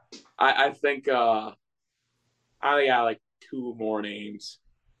these. I think I think I got like two more names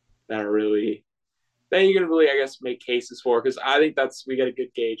that are really that you can really, I guess, make cases for because I think we get a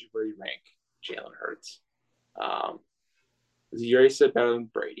good gauge of where you rank Jalen Hurts. Um, you already said better than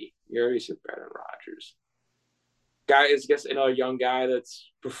Brady. You already said better than Rodgers. Guy is, I guess, a young guy that's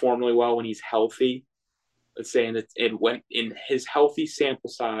performed really well when he's healthy. Let's say it went in his healthy sample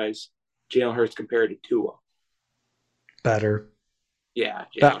size, Jalen Hurts compared to Tua. Better. Yeah,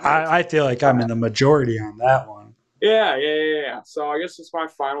 Jalen Hurts. I feel like I'm in the majority on that one. Yeah. So I guess that's my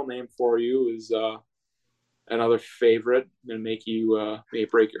final name for you is another favorite. I'm gonna make you may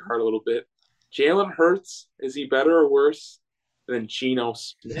break your heart a little bit. Jalen Hurts, is he better or worse than Geno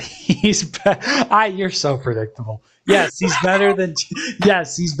Smith? You're so predictable. Yes, he's better than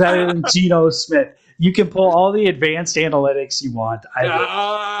Geno Smith. You can pull all the advanced analytics you want. I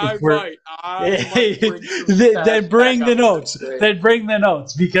might bring some Then stats back bring the on notes. Wednesday. Then bring the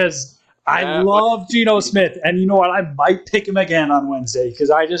notes because I That might love Geno Smith, and you know what? I might pick him again on Wednesday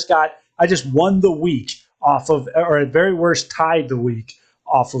because I just won the week off of, or at very worst tied the week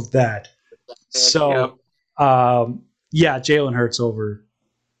off of that. yep. So, yeah, Jalen Hurts over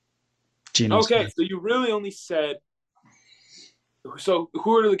Geno Okay, Smith. so you really only said so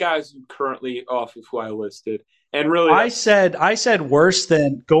who are the guys you currently off of who I listed? And really I said worse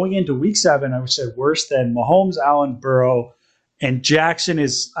than going into week 7. I said worse than Mahomes, Allen, Burrow, and Jackson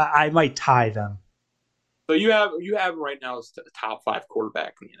is. I might tie them. so you have right now as the top 5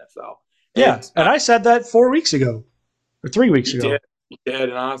 quarterback in the NFL. Yeah, And and I said that 4 weeks ago or 3 weeks you ago. did, you did,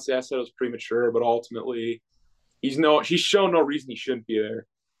 and honestly, I said it was premature, but ultimately, he's shown no reason he shouldn't be there.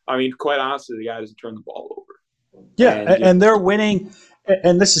 I mean, quite honestly, the guy doesn't turn the ball over, Yeah, and and they're winning,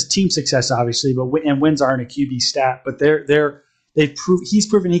 and this is team success, obviously, but wins aren't a QB stat. But he's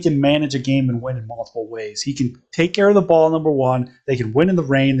proven he can manage a game and win in multiple ways. He can take care of the ball, number one. They can win in the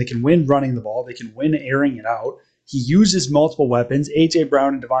rain. They can win running the ball. They can win airing it out. He uses multiple weapons. AJ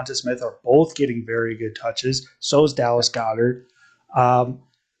Brown and Devonta Smith are both getting very good touches. So is Dallas Goedert.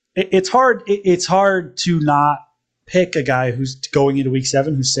 It's hard. It's hard to not pick a guy who's going into week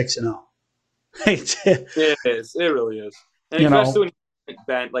 7 who's 6-0. it is, it really is, and You especially know, when he's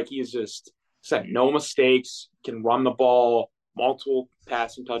bent, like he's just said, no mistakes, can run the ball, multiple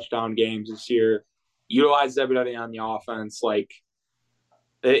passing touchdown games this year, utilizes everybody on the offense. Like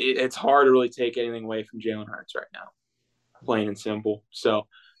it's hard to really take anything away from Jalen Hurts right now, plain and simple. So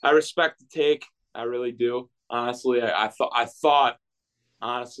I respect the take, I really do. Honestly, I thought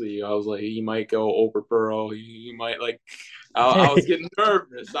honestly, I was like, he might go over Burrow. He might like. I was getting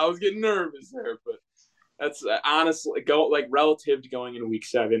nervous. I was getting nervous there, but that's honestly relative to going into week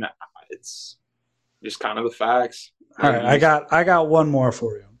 7. It's just kind of the facts. all right, I got one more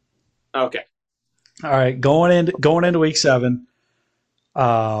for you. Okay. All right, going into week 7,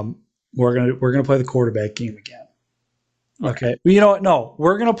 we're gonna play the quarterback game again. Okay. Well, you know what? No,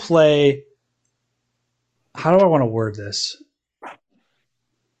 we're gonna play. How do I want to word this?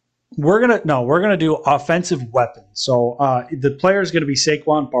 We're gonna do offensive weapons. So the player is gonna be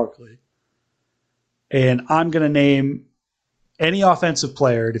Saquon Barkley, and I'm gonna name any offensive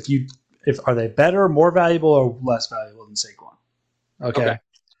player. And if are they better, more valuable, or less valuable than Saquon? Okay.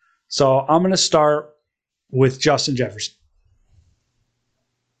 So I'm gonna start with Justin Jefferson.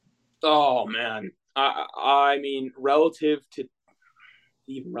 Oh man, I mean, relative to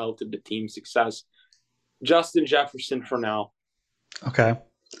team success, Justin Jefferson for now. Okay.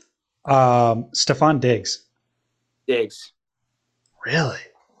 Stephon Diggs. Diggs. Really?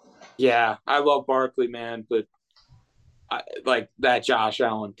 Yeah, I love Barkley, man, but like that Josh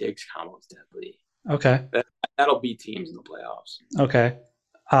Allen Diggs combo is deadly. Okay. That'll beat teams in the playoffs. Okay.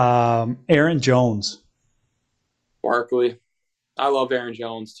 Aaron Jones. Barkley. I love Aaron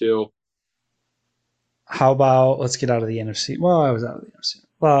Jones too. How about let's get out of the NFC? Well, I was out of the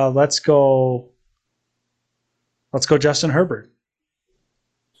NFC. Let's go. Let's go, Justin Herbert.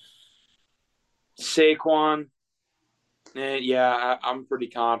 Saquon. Yeah, I'm pretty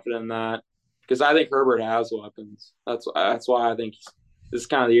confident in that because I think Herbert has weapons. That's why I think this is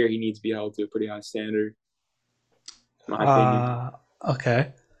kind of the year he needs to be held to a pretty high standard. In my opinion.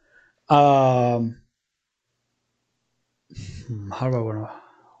 Okay. How do I want to?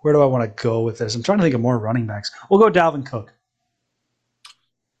 Where do I want to go with this? I'm trying to think of more running backs. We'll go Dalvin Cook.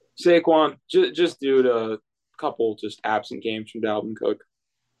 Saquon, just due to a couple just absent games from Dalvin Cook.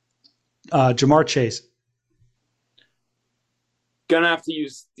 Jamar Chase. Gonna have to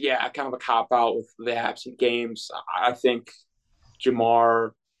use kind of a cop out with the absent games. I think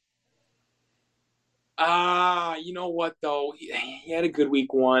Jamar. You know what though? He had a good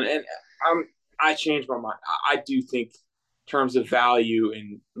week 1, and I changed my mind. I do think terms of value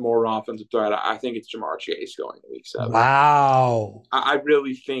and more offensive threat, I think it's Jamar Chase going to week 7. Wow. I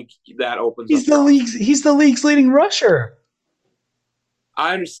really think that opens He's up. He's the league's leading rusher.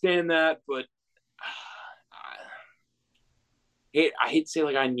 I understand that, but I hate to say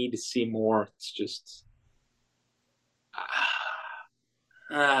like I need to see more. It's just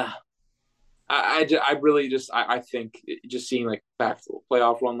I really just I think just seeing like back to the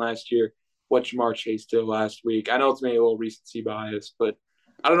playoff run last year, what Jamar Chase did last week. I know it's maybe a little recency bias, but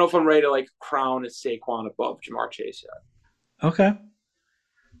I don't know if I'm ready to like crown a Saquon above Jamar Chase yet. Okay.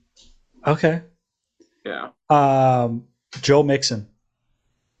 Yeah. Joe Mixon.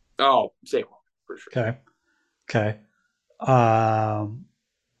 Oh, Saquon for sure. Okay.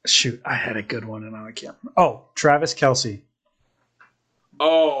 Shoot, I had a good one and now I can't. Oh, Travis Kelce.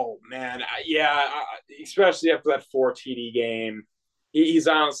 Oh man, especially after that 4 TD game, he's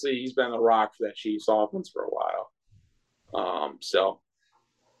been the rock for that Chiefs offense for a while. So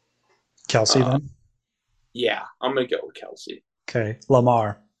Kelce then. Yeah, I'm gonna go with Kelce. Okay,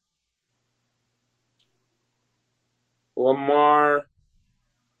 Lamar.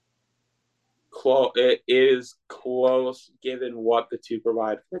 It is close given what the two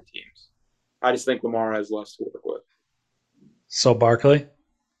provide for teams. I just think Lamar has less to work with. So Barkley?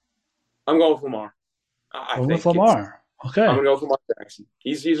 I'm going with Lamar. I'm with Lamar. Okay. I'm going to go with Lamar Jackson.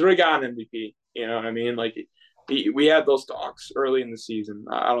 He's already got an MVP. You know what I mean? Like, we had those talks early in the season.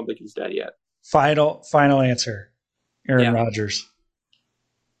 I don't think he's dead yet. Final answer. Aaron Rodgers.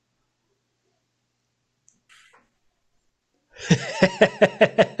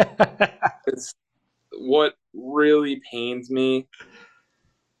 It's what really pains me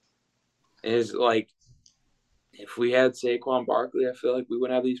is like if we had Saquon Barkley, I feel like we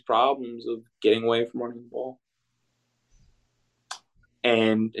wouldn't have these problems of getting away from running the ball.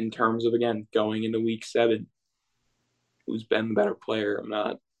 And in terms of, again, going into week 7, who's been the better player? I'm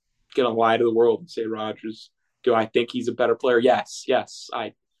not going to lie to the world and say Rodgers. Do I think he's a better player? Yes.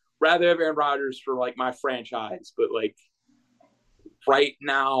 I'd rather have Aaron Rodgers for, like, my franchise. But, like, right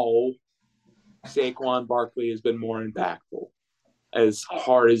now, Saquon Barkley has been more impactful, as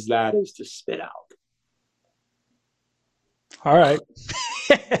hard as that is to spit out. All right.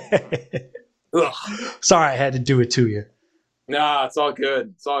 Sorry I had to do it to you. Nah, it's all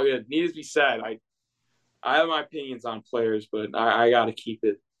good. It's all good. Needs to be said. I have my opinions on players, but I got to keep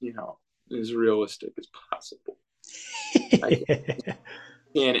it, as realistic as possible.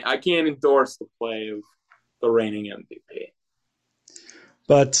 I can't endorse the play of the reigning MVP.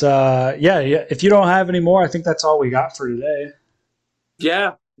 But if you don't have any more, I think that's all we got for today.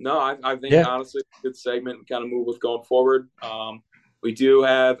 Yeah, no, I think honestly, it's a good segment. Kind of move with going forward. We do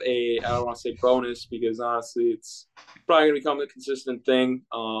have I don't want to say bonus because honestly, it's probably going to become a consistent thing.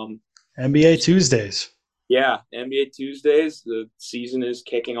 NBA Tuesdays. Yeah, NBA Tuesdays. The season is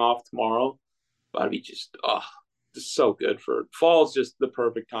kicking off tomorrow. But it'd be just so good for fall's just the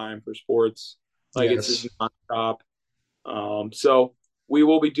perfect time for sports. Like It's just nonstop. So we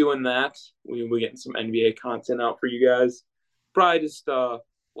will be doing that. We will be getting some NBA content out for you guys. Probably just a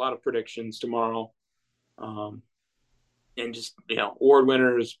lot of predictions tomorrow. And just, award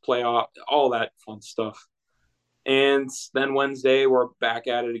winners, playoff, all that fun stuff. And then Wednesday, we're back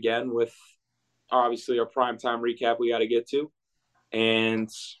at it again with obviously our primetime recap we got to get to. And,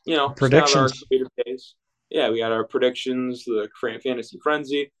 predictions. Our creative days. Yeah, we got our predictions, the fantasy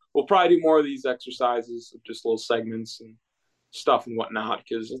frenzy. We'll probably do more of these exercises, just little segments and stuff and whatnot,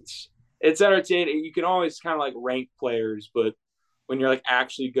 because it's entertaining. You can always kind of like rank players, but when you're like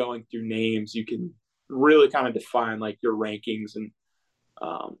actually going through names, you can really kind of define like your rankings and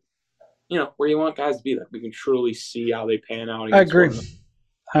where you want guys to be. Like we can truly see how they pan out. I agree. So,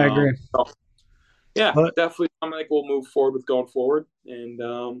 definitely something like we'll move forward with going forward. And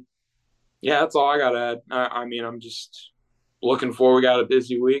that's all I got to add. I mean, I'm just looking forward. We got a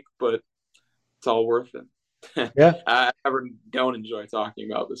busy week, but it's all worth it. Yeah. I never don't enjoy talking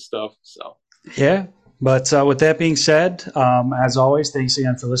about this stuff. So yeah. But with that being said, as always, thanks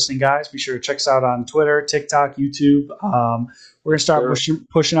again for listening, guys. Be sure to check us out on Twitter, TikTok, YouTube. We're going to start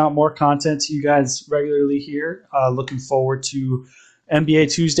pushing out more content to you guys regularly here. Looking forward to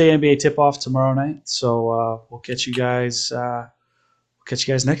NBA Tuesday, NBA tip-off tomorrow night. So we'll catch you guys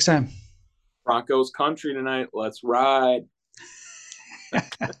next time. Broncos country tonight. Let's ride.